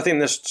 and I think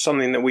that's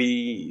something that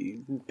we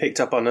picked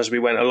up on as we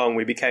went along.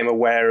 We became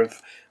aware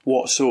of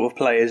what sort of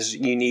players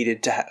you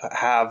needed to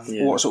have,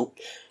 what sort of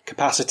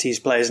capacities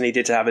players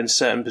needed to have in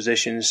certain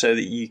positions so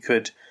that you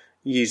could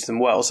use them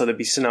well. So there'd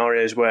be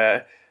scenarios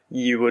where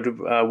you would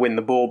win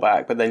the ball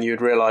back, but then you would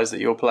realise that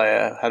your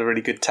player had a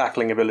really good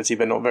tackling ability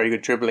but not very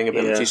good dribbling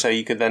ability, so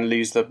you could then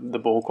lose the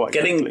ball quite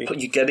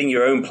quickly. Getting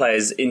your own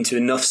players into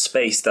enough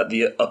space that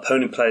the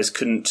opponent players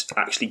couldn't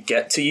actually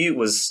get to you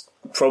was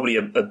probably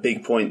a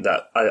big point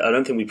that I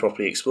don't think we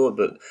properly explored,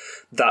 but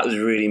that was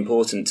really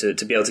important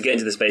to be able to get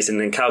into the space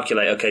and then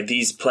calculate, okay,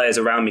 these players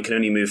around me can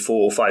only move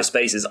 4 or 5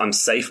 spaces. I'm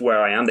safe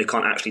where I am. They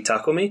can't actually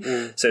tackle me.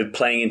 So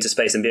playing into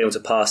space and being able to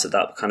pass at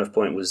that kind of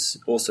point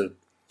was also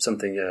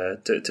something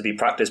to be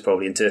practiced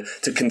probably and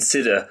to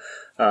consider.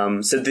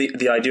 So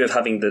the idea of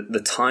having the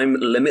time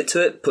limit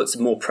to it puts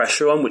more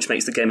pressure on, which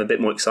makes the game a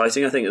bit more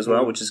exciting, I think, as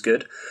well, which is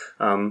good.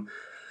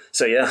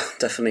 So yeah,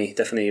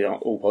 definitely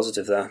all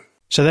positive there.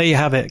 So there you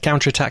have it.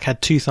 Counter-Attack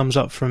had 2 thumbs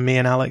up from me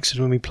and Alex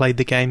when we played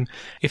the game.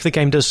 If the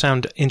game does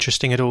sound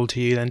interesting at all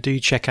to you, then do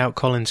check out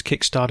Colin's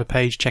Kickstarter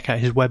page, check out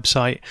his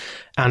website,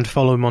 and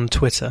follow him on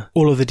Twitter,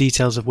 all of the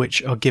details of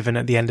which are given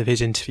at the end of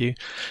his interview.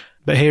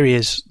 But here he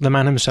is, the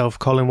man himself,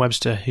 Colin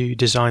Webster, who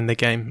designed the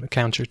game,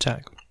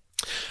 Counter-Attack.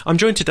 I'm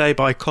joined today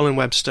by Colin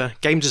Webster,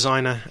 game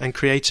designer and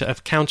creator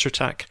of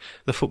Counter-Attack,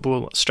 the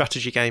football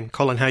strategy game.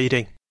 Colin, how are you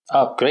doing?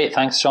 Oh, great.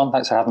 Thanks, Sean.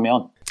 Thanks for having me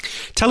on.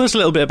 Tell us a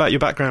little bit about your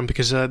background,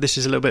 because this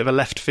is a little bit of a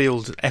left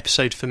field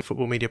episode for the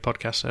Football Media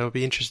Podcast, so I'll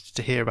be interested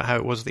to hear about how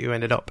it was that you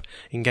ended up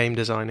in game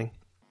designing.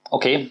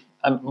 Okay.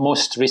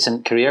 Most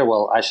recent career,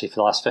 well, actually for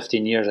the last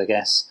 15 years, I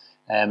guess,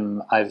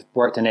 I've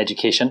worked in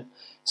education.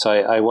 So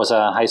I was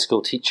a high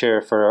school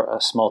teacher for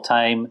a small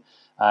time.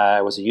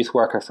 I was a youth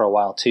worker for a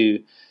while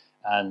too.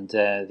 And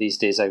these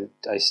days I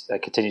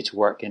continue to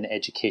work in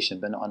education,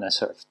 but not in a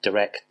sort of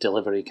direct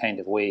delivery kind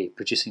of way,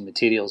 producing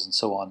materials and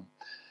so on.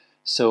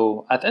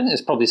 So I think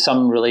there's probably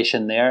some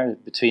relation there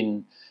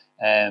between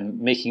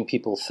making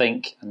people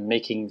think and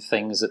making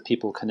things that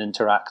people can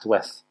interact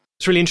with.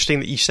 It's really interesting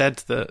that you said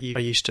that you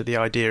are used to the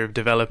idea of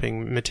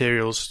developing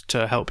materials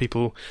to help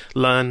people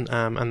learn,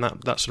 and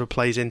that sort of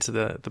plays into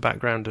the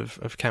background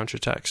of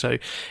Counterattack. So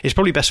it's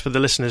probably best for the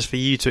listeners for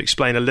you to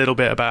explain a little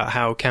bit about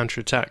how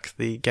Counterattack,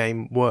 the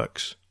game,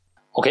 works.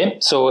 Okay,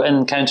 so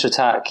in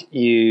Counterattack,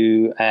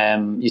 you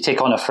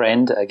take on a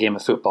friend at a game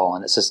of football,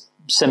 and it's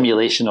a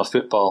simulation of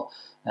football.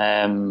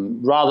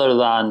 Rather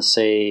than,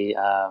 say,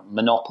 a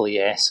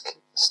Monopoly-esque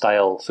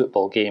style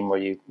football game where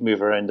you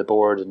move around the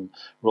board and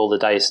roll the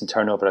dice and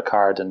turn over a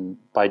card, and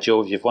by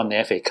Jove, you've won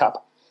the FA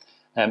Cup.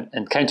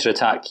 In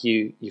Counterattack,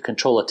 you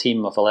control a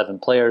team of 11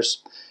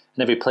 players,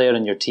 and every player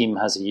in your team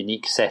has a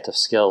unique set of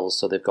skills.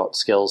 So they've got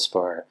skills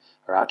or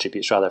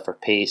attributes rather, for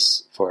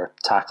pace, for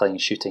tackling,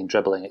 shooting,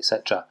 dribbling,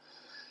 etc.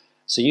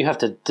 So you have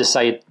to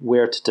decide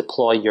where to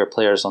deploy your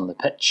players on the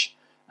pitch.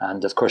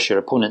 And of course, your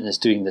opponent is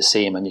doing the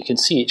same, and you can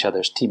see each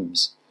other's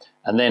teams.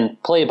 And then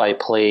play by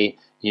play,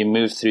 you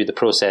move through the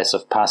process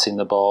of passing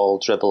the ball,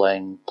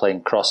 dribbling,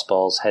 playing cross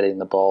balls, heading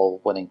the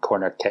ball, winning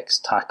corner kicks,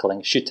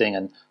 tackling, shooting,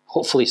 and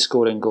hopefully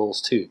scoring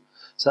goals too.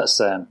 So that's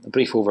a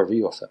brief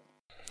overview of it.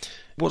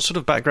 What sort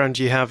of background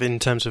do you have in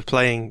terms of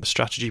playing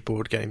strategy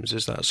board games?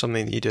 Is that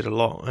something that you did a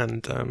lot?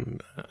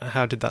 And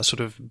how did that sort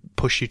of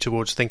push you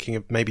towards thinking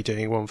of maybe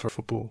doing one for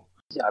football?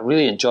 Yeah, I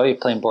really enjoy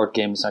playing board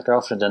games. My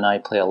girlfriend and I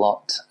play a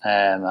lot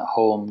at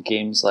home.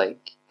 Games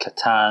like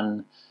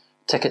Catan,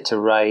 Ticket to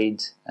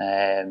Ride.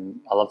 I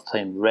love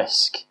playing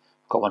Risk.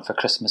 Got one for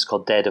Christmas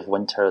called Dead of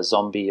Winter, a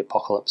zombie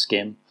apocalypse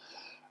game.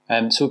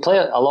 So we play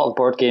a lot of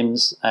board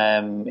games,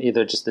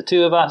 either just the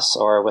two of us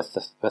or with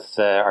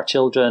our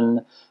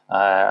children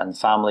and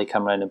family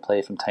come around and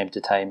play from time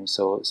to time.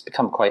 So it's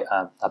become quite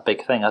a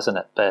big thing, hasn't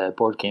it?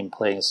 Board game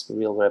playing is a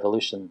real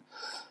revolution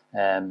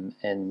in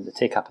the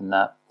take-up in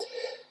that.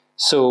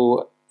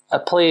 So I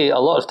play a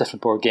lot of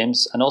different board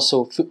games and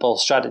also football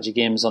strategy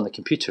games on the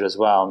computer as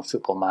well. And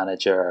Football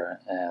Manager,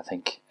 I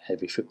think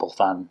every football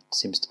fan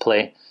seems to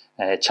play.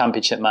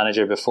 Championship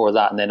Manager before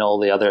that, and then all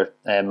the other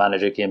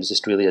manager games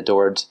just really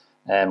adored,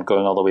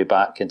 going all the way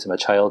back into my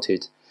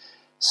childhood.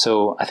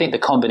 So I think the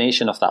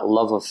combination of that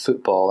love of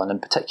football, and in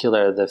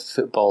particular the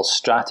football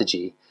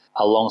strategy,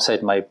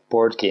 alongside my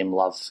board game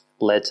love,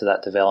 led to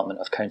that development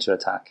of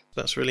Counterattack.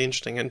 That's really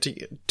interesting. And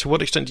to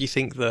what extent do you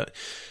think that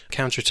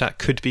Counterattack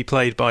could be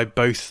played by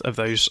both of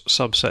those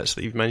subsets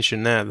that you've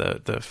mentioned there,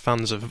 the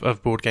fans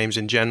of board games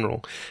in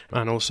general,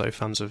 and also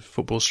fans of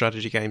football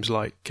strategy games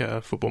like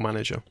Football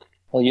Manager?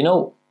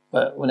 Well,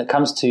 when it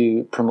comes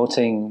to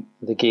promoting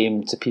the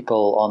game to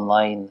people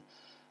online,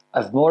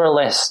 I've more or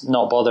less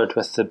not bothered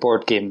with the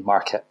board game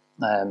market.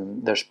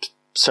 There's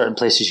certain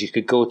places you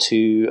could go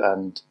to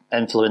and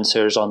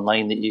influencers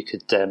online that you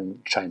could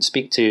try and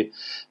speak to.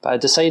 But I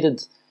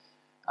decided,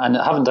 and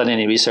I haven't done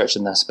any research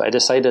in this, but I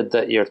decided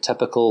that your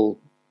typical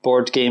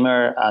board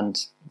gamer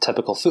and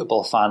typical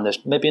football fan,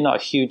 there's maybe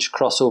not a huge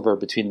crossover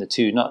between the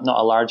two, not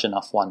a large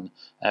enough one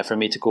for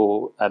me to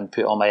go and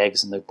put all my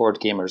eggs in the board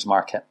gamers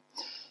market.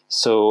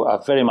 So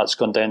I've very much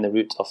gone down the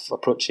route of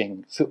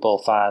approaching football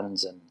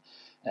fans and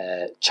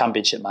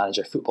Championship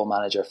Manager, Football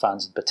Manager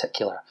fans in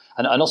particular,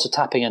 and also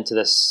tapping into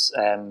this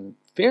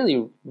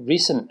fairly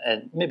recent,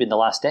 maybe in the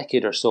last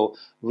decade or so,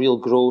 real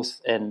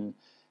growth in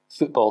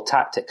football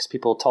tactics,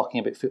 people talking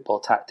about football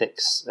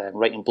tactics,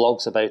 writing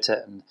blogs about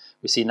it, and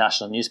we see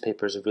national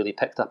newspapers have really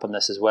picked up on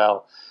this as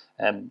well,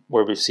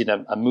 where we've seen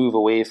a move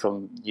away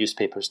from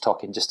newspapers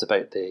talking just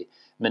about the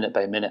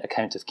minute-by-minute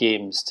account of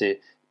games to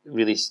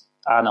really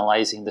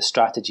analysing the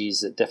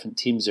strategies that different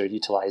teams are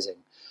utilising.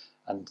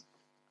 And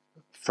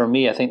for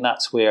me, I think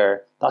that's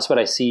where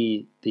I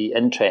see the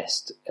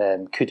interest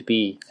could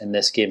be in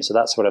this game. So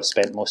that's where I've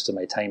spent most of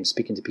my time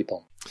speaking to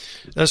people.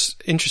 That's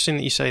interesting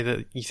that you say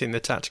that you think the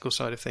tactical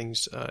side of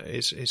things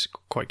is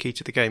quite key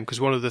to the game,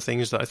 because one of the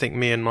things that I think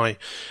me and my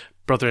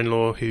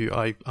brother-in-law, who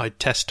I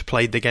test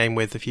played the game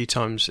with a few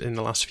times in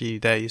the last few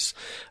days,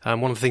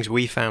 one of the things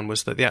we found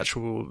was that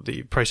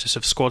the process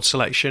of squad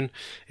selection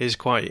is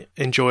quite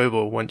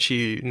enjoyable once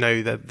you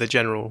know the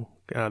general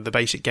the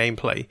basic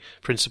gameplay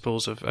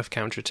principles of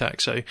Counterattack.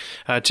 So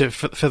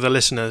for the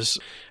listeners,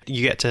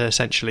 you get to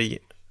essentially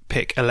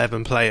pick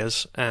 11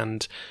 players,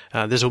 and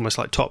there's almost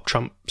like top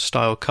trump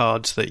style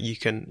cards that you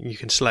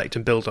can select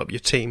and build up your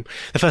team.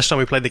 The first time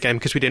we played the game,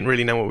 because we didn't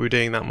really know what we were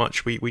doing that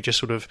much, we just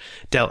sort of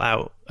dealt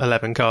out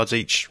 11 cards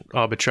each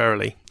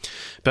arbitrarily.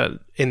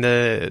 But in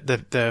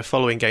the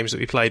following games that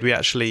we played,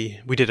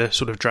 we did a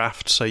sort of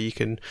draft, so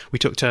we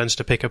took turns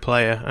to pick a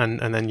player, and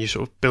then you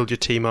sort of build your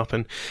team up,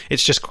 and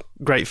it's just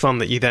great fun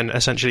that you then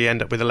essentially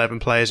end up with 11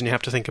 players, and you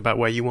have to think about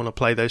where you want to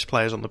play those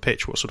players on the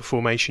pitch, what sort of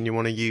formation you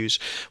want to use,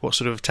 what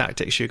sort of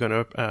tactics you're going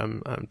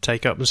to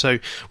take up. And so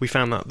we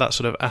found that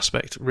sort of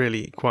aspect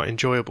really quite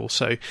enjoyable.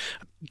 So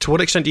to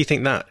what extent do you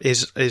think that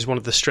is one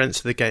of the strengths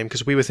of the game?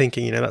 Because we were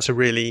thinking, that's a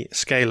really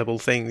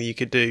scalable thing that you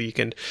could do. You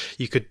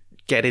could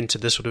get into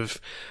the sort of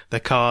the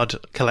card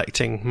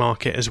collecting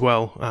market as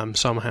well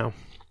somehow?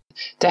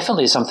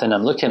 Definitely something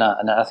I'm looking at,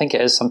 and I think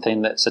it is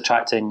something that's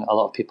attracting a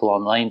lot of people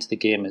online to the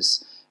game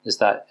is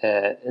that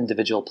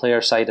individual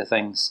player side of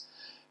things.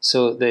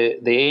 So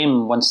the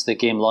aim once the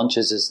game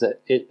launches is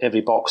that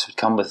every box would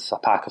come with a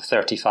pack of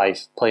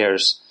 35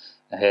 players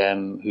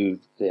who,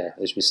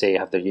 as we say,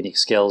 have their unique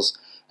skills.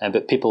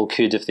 But people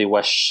could, if they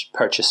wish,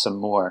 purchase some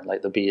more.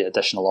 Like there'll be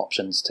additional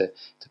options to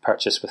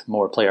purchase with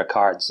more player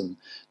cards. And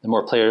the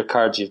more player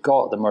cards you've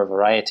got, the more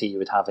variety you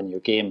would have in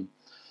your game.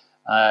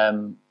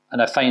 And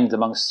I find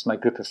amongst my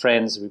group of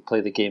friends who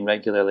play the game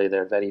regularly,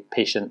 they're very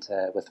patient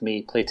with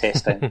me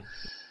playtesting.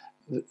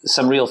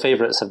 Some real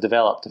favourites have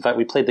developed. In fact,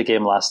 we played the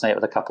game last night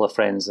with a couple of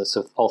friends.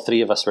 So all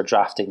three of us were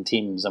drafting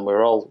teams, and we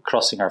were all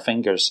crossing our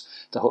fingers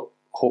to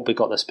hope we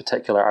got this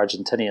particular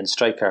Argentinian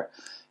striker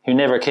who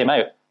never came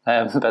out.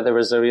 But there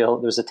was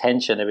a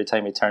tension every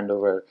time we turned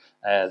over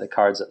the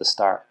cards at the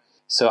start.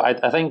 So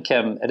I think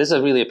it is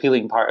a really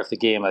appealing part of the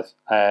game.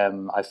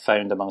 I've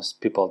found amongst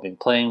people I've been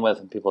playing with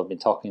and people I've been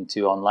talking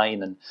to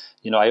online, and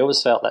I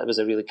always felt that it was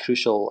a really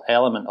crucial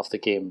element of the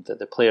game that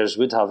the players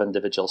would have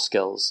individual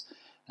skills.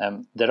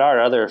 There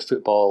are other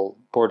football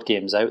board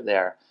games out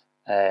there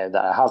that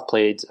I have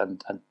played,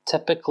 and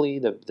typically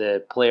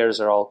the players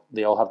all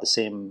have the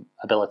same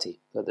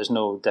ability. That there's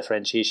no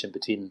differentiation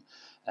between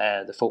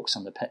the folks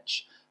on the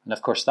pitch, and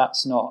of course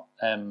that's not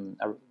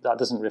that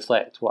doesn't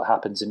reflect what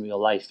happens in real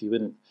life. You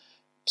wouldn't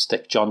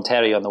stick John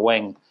Terry on the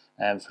wing,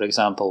 for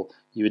example.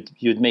 You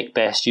would make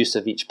best use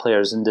of each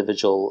player's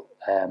individual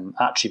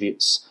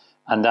attributes,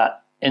 and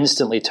that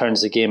instantly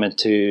turns the game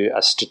into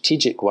a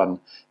strategic one,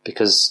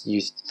 because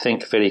you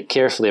think very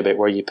carefully about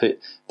where you put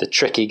the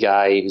tricky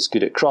guy who's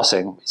good at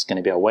crossing. He's going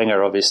to be a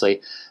winger,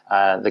 obviously.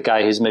 The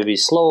guy who's maybe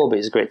slow, but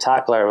he's a great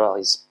tackler, well,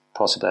 he's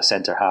possibly a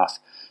centre half.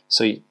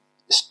 So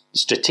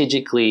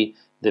strategically,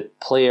 the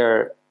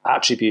player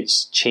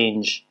attributes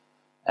change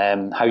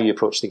how you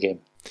approach the game.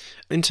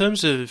 In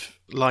terms of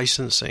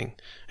licensing,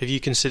 have you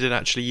considered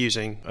actually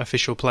using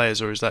official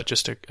players, or is that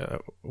just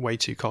way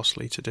too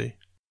costly to do?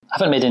 I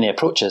haven't made any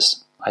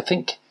approaches. I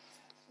think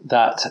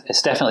that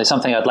it's definitely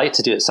something I'd like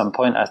to do at some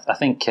point. I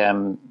think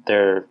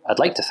I'd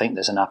like to think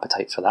there's an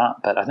appetite for that,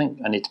 but I think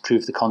I need to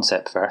prove the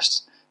concept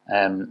first,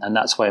 and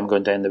that's why I'm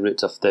going down the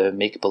route of the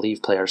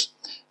make-believe players.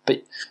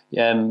 But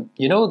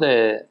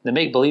the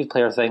make-believe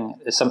player thing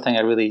is something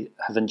I really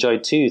have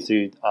enjoyed too,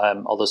 through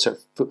all those sort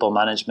of football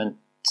management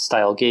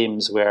style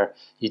games where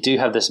you do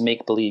have this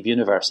make-believe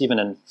universe, even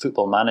in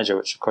Football Manager,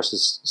 which of course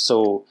is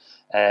so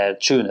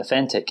true and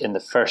authentic in the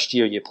first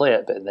year you play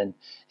it, but then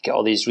you get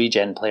all these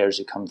regen players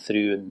who come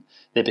through and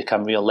they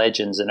become real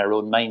legends in our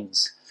own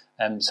minds.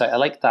 So I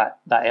like that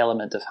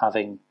element of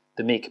having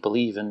the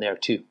make-believe in there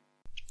too.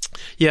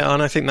 Yeah,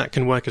 and I think that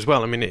can work as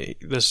well. I mean,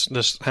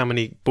 there's how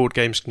many board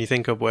games can you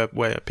think of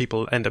where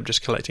people end up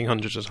just collecting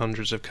hundreds and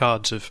hundreds of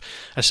cards of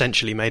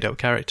essentially made-up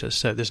characters,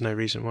 so there's no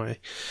reason why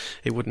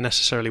it wouldn't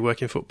necessarily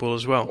work in football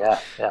as well.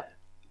 Yeah.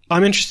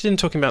 I'm interested in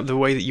talking about the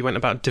way that you went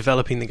about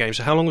developing the game.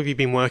 So how long have you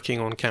been working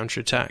on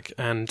Counter-Attack,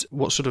 and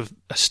what sort of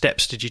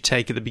steps did you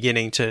take at the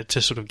beginning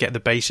to sort of get the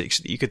basics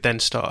that you could then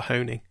start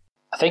honing?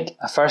 I think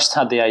I first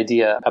had the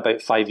idea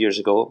about 5 years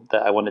ago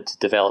that I wanted to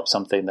develop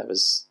something that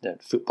was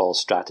football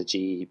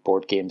strategy,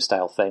 board game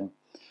style thing.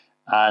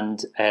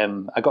 And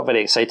I got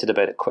very excited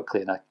about it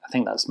quickly. And I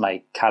think that's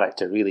my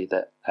character, really,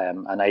 that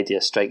an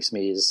idea strikes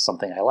me as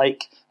something I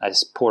like. I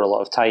just pour a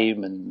lot of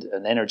time and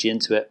energy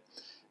into it.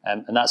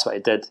 And that's what I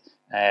did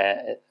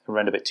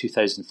around about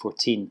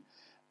 2014.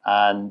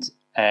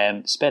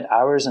 And spent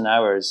hours and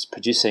hours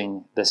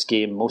producing this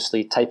game,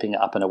 mostly typing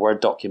it up in a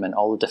Word document,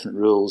 all the different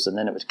rules, and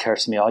then it would occur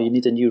to me, you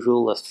need a new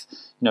rule if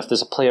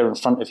there's a player in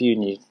front of you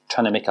and you're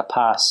trying to make a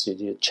pass, you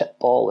do a chip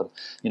ball,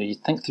 and you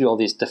think through all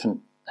these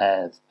different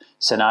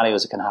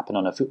scenarios that can happen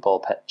on a football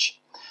pitch.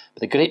 But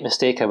the great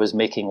mistake I was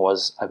making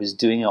was I was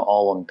doing it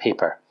all on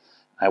paper.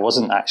 I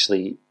wasn't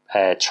actually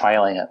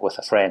trialing it with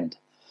a friend.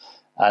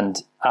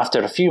 And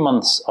after a few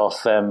months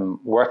of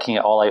working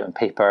it all out on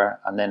paper,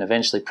 and then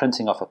eventually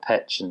printing off a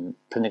pitch and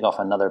printing off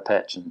another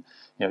pitch, and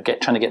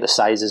trying to get the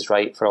sizes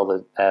right for all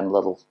the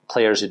little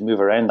players who'd move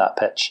around that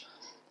pitch,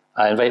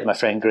 I invited my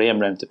friend Graham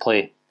round to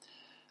play,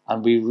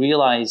 and we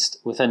realised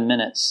within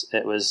minutes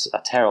it was a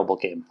terrible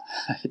game.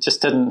 It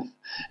just didn't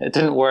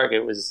work.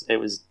 It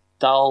was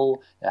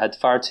dull. It had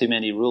far too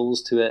many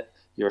rules to it.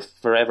 You were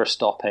forever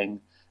stopping.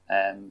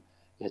 You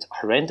had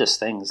horrendous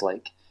things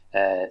like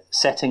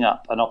setting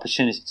up an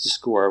opportunity to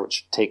score,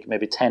 which would take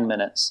maybe 10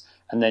 minutes,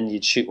 and then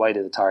you'd shoot wide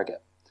of the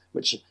target,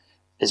 which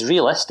is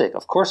realistic.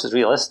 Of course it's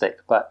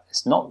realistic, but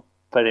it's not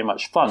very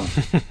much fun.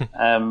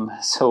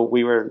 So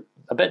we were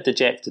a bit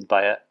dejected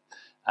by it.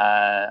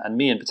 And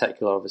me in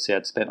particular, obviously,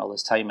 I'd spent all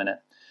this time in it.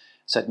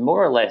 So I'd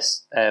more or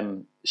less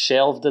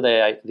shelved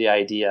the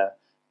idea.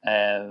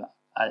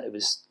 It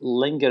was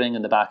lingering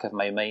in the back of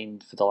my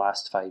mind for the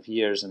last 5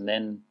 years. And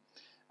then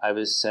I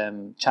was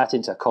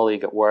chatting to a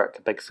colleague at work,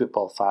 a big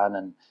football fan,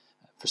 and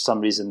for some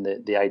reason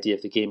the idea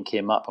of the game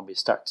came up, and we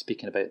started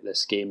speaking about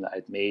this game that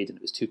I'd made, and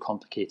it was too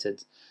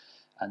complicated.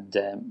 And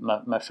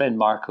my friend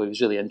Marco, he was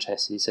really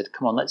interested. He said,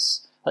 "Come on,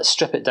 let's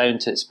strip it down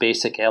to its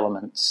basic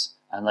elements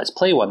and let's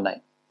play one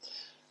night."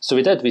 So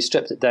we did. We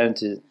stripped it down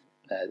to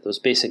those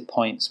basic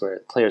points where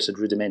players had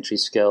rudimentary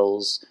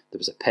skills. There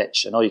was a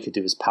pitch, and all you could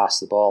do was pass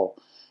the ball.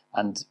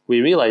 And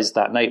we realised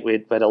that night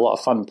we had a lot of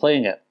fun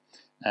playing it.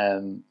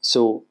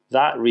 So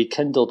that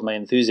rekindled my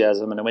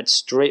enthusiasm, and I went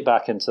straight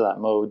back into that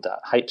mode. That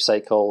hype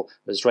cycle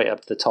was right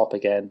up to the top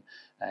again,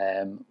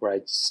 where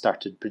I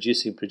started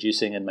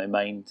producing in my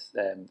mind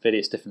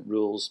various different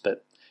rules,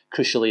 but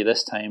crucially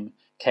this time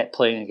kept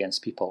playing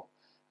against people.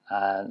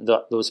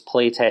 Those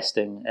play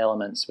testing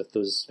elements with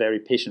those very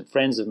patient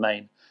friends of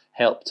mine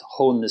helped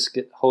hone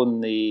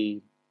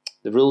the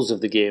rules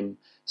of the game.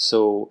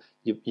 So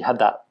you had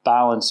that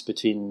balance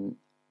between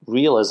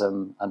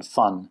realism and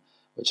fun,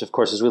 which of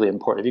course is really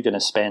important. If you're going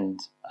to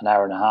spend an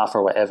hour and a half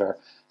or whatever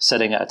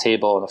sitting at a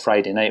table on a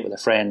Friday night with a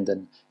friend,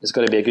 and it's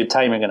going to be a good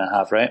time you're going to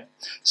have, right?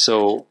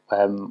 So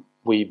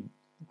we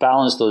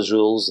balanced those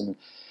rules, and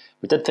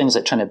we did things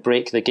like trying to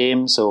break the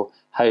game. So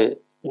how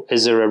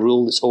is there a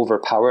rule that's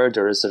overpowered,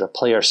 or is there a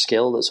player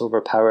skill that's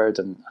overpowered?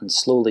 And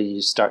slowly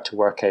you start to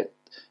work out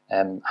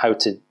how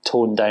to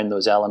tone down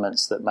those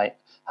elements that might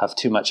have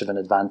too much of an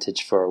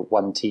advantage for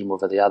one team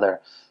over the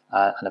other.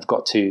 And I've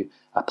got to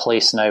a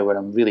place now where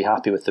I'm really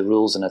happy with the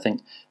rules, and I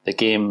think the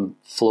game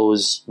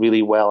flows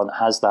really well and it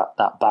has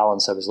that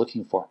balance I was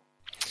looking for.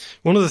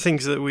 One of the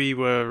things that we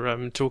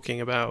were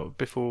talking about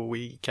before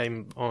we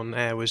came on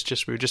air was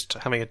we were just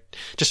having a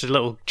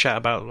little chat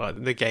about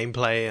like the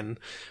gameplay, and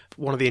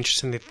one of the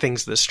interesting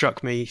things that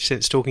struck me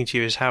since talking to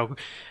you is how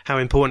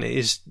important it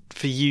is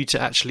for you to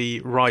actually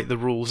write the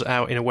rules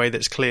out in a way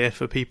that's clear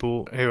for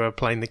people who are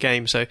playing the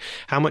game. So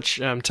how much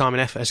time and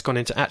effort has gone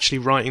into actually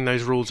writing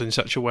those rules in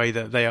such a way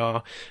that they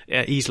are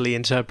easily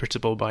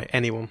interpretable by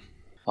anyone?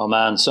 Oh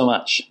man, so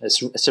much.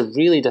 It's a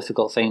really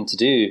difficult thing to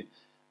do.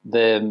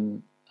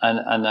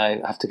 And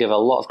I have to give a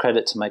lot of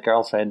credit to my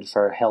girlfriend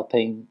for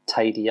helping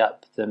tidy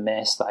up the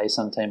mess that I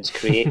sometimes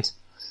create.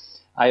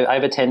 I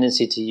have a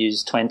tendency to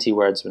use 20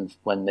 words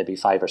when maybe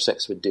 5 or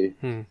 6 would do.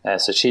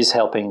 So she's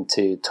helping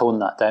to tone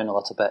that down a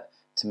little bit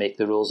to make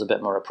the rules a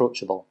bit more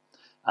approachable.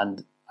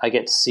 And I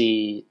get to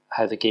see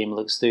how the game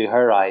looks through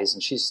her eyes,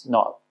 and she's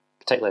not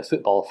particularly a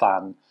football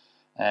fan.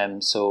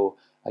 So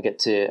I get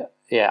to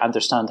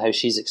understand how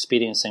she's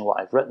experiencing what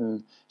I've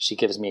written. She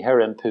gives me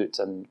her input,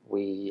 and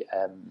we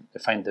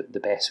find the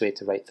best way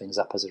to write things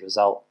up as a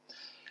result.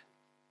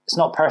 It's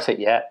not perfect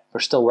yet. We're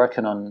still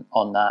working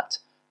on that,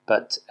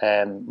 but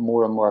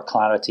more and more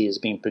clarity is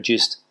being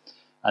produced.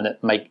 And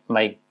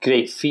my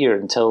great fear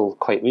until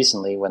quite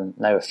recently, when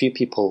now a few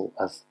people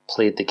have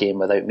played the game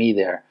without me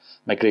there,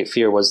 my great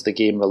fear was the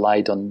game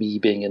relied on me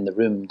being in the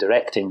room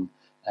directing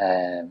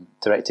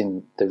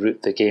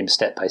the game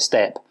step by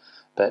step.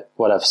 But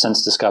what I've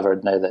since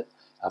discovered, now that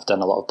I've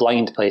done a lot of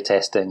blind play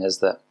testing, is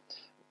that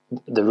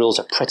the rules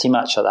are pretty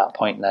much at that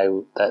point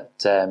now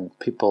that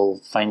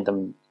people find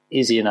them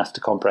easy enough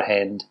to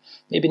comprehend.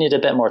 Maybe need a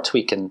bit more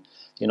tweak, and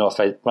if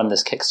I run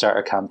this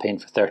Kickstarter campaign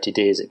for 30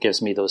 days, it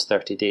gives me those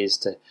 30 days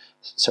to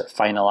sort of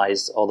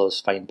finalise all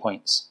those fine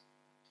points.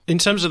 In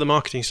terms of the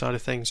marketing side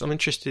of things, I'm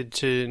interested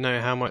to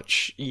know how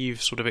much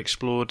you've sort of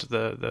explored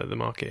the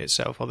market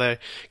itself. Are there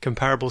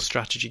comparable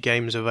strategy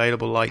games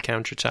available like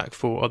Counterattack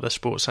for other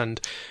sports, and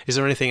is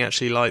there anything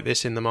actually like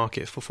this in the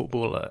market for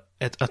football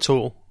at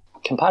all?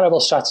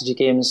 Comparable strategy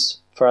games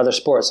for other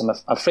sports, I'm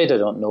afraid I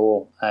don't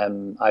know.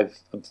 I've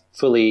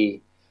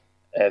fully...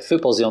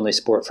 football's the only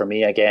sport for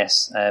me, I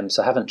guess,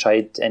 so I haven't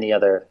tried any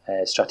other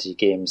strategy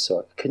games, so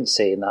I couldn't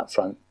say in that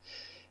front.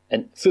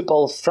 In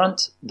football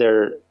front,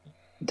 there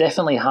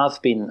definitely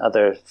have been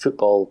other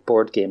football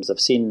board games. I've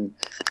seen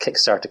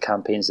Kickstarter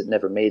campaigns that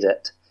never made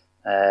it,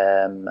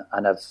 and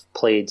I've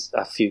played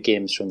a few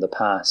games from the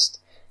past.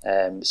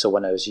 So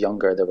when I was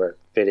younger, there were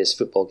various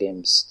football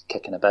games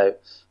kicking about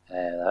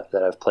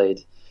that I've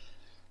played.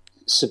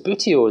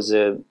 Subbuteo is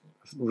a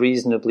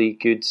reasonably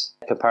good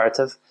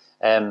comparative.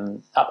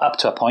 Up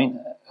to a point.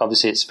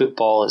 Obviously it's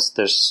football,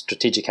 there's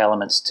strategic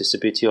elements to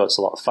Subbuteo, it's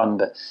a lot of fun,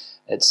 but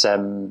it's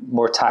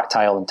more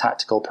tactile and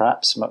tactical,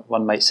 perhaps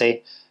one might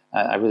say.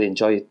 I really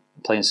enjoy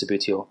playing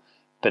Subbuteo,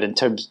 but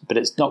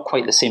it's not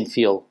quite the same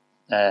feel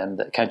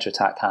that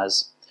Counterattack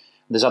has.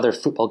 There's other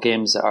football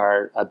games that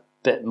are a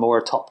bit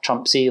more top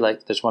trumpsy,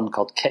 like there's one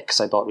called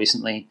Kicks I bought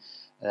recently.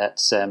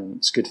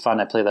 It's good fun.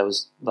 I play that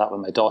with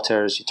my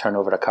daughters. You turn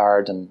over a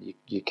card and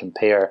you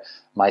compare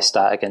my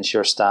stat against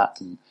your stat,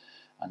 and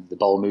the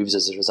ball moves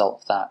as a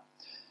result of that.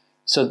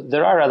 So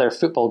there are other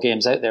football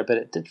games out there, but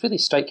it did really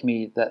strike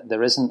me that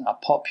there isn't a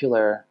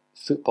popular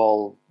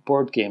football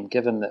board game,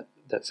 given that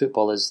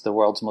football is the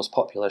world's most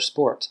popular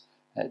sport.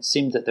 It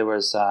seemed that there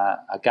was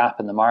a gap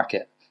in the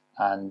market,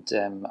 and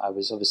I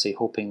was obviously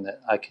hoping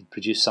that I could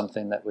produce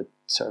something that would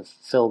sort of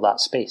fill that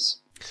space.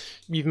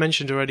 You've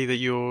mentioned already that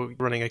you're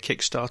running a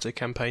Kickstarter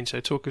campaign, so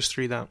talk us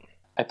through that.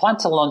 I plan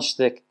to launch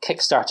the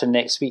Kickstarter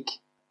next week.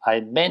 I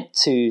meant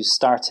to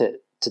start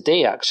it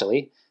today,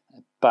 actually,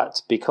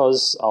 but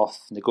because of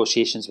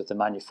negotiations with the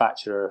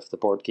manufacturer of the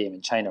board game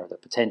in China, or the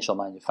potential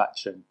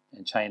manufacturer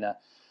in China,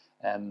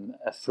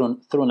 I've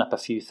thrown up a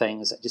few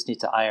things I just need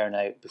to iron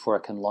out before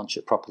I can launch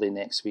it properly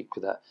next week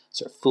with a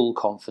sort of full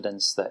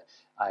confidence that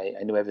I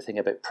know everything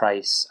about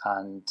price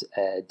and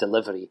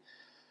delivery.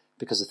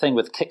 Because the thing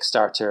with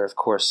Kickstarter, of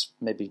course,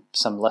 maybe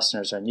some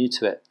listeners are new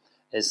to it,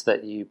 is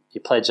that you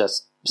pledge a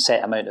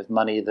set amount of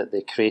money that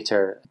the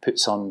creator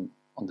puts on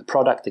the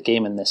product, the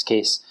game in this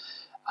case,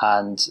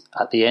 and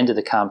at the end of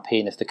the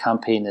campaign, if the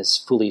campaign is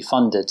fully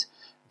funded,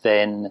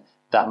 then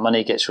that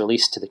money gets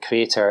released to the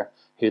creator,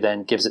 who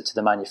then gives it to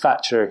the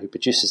manufacturer who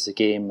produces the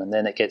game, and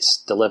then it gets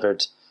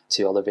delivered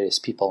to all the various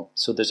people.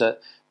 So there's a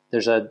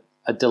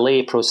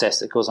delay process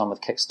that goes on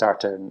with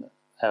Kickstarter, and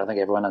I think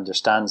everyone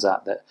understands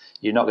that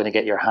you're not going to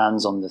get your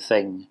hands on the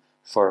thing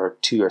for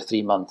 2 or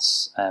 3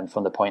 months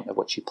from the point at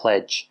which you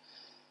pledge.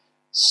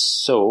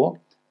 So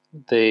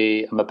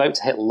I'm about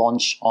to hit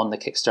launch on the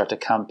Kickstarter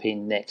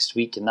campaign next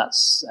week, and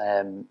that's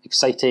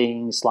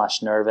exciting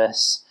 /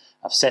 nervous.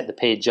 I've set the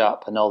page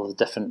up and all the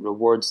different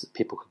rewards that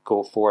people could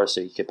go for.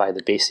 So you could buy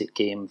the basic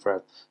game for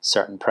a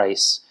certain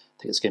price.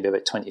 I think it's going to be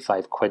about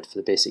 25 quid for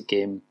the basic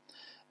game.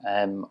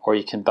 Or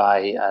you can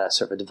buy a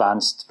sort of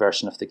advanced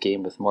version of the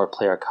game with more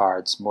player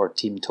cards, more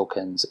team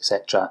tokens,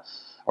 etc.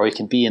 Or you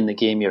can be in the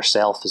game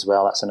yourself as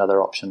well. That's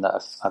another option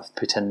that I've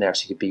put in there.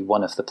 So you could be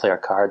one of the player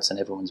cards in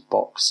everyone's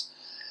box.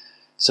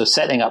 So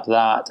setting up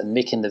that and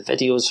making the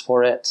videos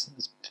for it,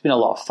 it's been a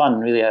lot of fun,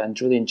 really. I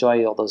really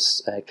enjoy all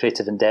those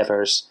creative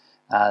endeavours.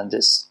 And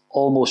it's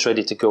almost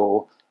ready to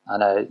go.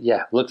 And I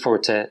look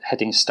forward to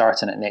hitting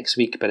start on it next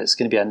week. But it's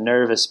going to be a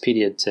nervous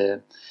period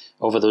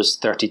over those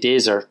 30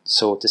 days or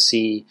so to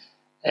see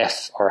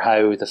if or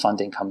how the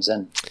funding comes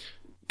in.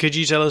 Could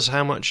you tell us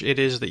how much it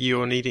is that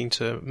you're needing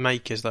to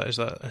make? Is that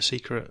a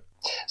secret?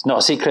 It's not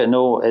a secret,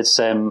 no. It's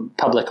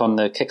public on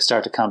the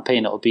Kickstarter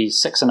campaign. It'll be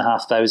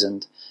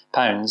 £6,500.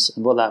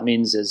 And what that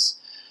means is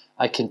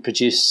I can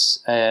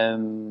produce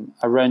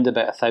around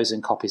about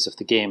 1,000 copies of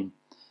the game.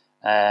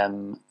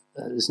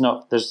 There's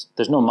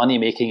no money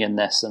making in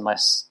this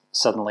unless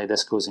suddenly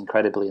this goes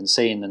incredibly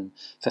insane and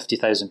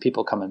 50,000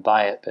 people come and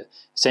buy it. But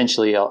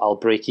essentially, I'll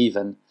break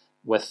even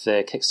with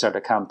the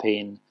Kickstarter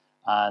campaign,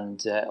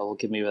 and it'll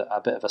give me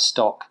a bit of a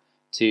stock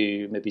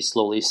to maybe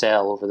slowly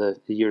sell over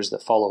the years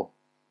that follow.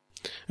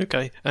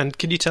 Okay, and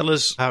can you tell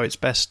us how it's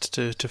best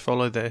to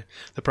follow the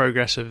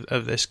progress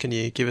of this? Can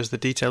you give us the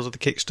details of the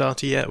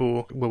Kickstarter yet,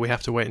 or will we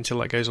have to wait until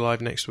that goes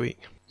live next week?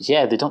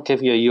 Yeah, they don't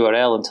give you a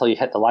URL until you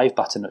hit the live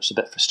button, which is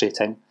a bit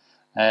frustrating.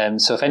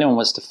 So if anyone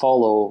wants to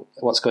follow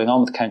what's going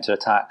on with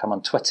Counterattack, I'm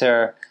on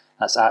Twitter.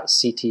 That's at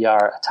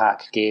CTR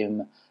Attack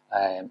Game.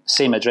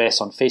 Same address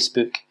on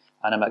Facebook,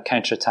 and I'm at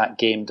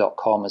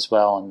counterattackgame.com as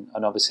well.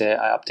 And obviously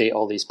I update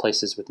all these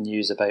places with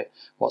news about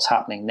what's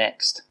happening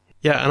next.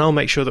 Yeah, and I'll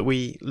make sure that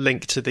we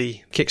link to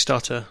the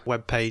Kickstarter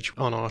webpage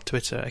on our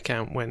Twitter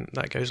account when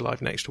that goes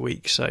live next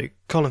week. So,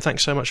 Colin,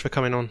 thanks so much for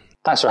coming on.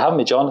 Thanks for having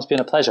me, John. It's been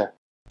a pleasure.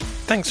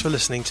 Thanks for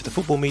listening to the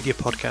Football Media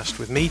Podcast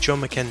with me, John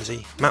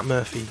McKenzie, Matt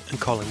Murphy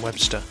and Colin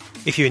Webster.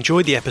 If you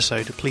enjoyed the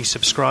episode, please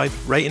subscribe,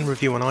 rate and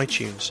review on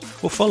iTunes,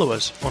 or follow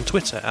us on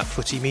Twitter at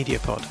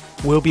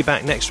FootyMediaPod. We'll be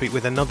back next week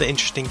with another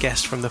interesting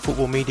guest from the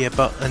football media,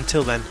 but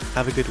until then,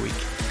 have a good week.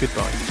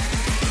 Goodbye.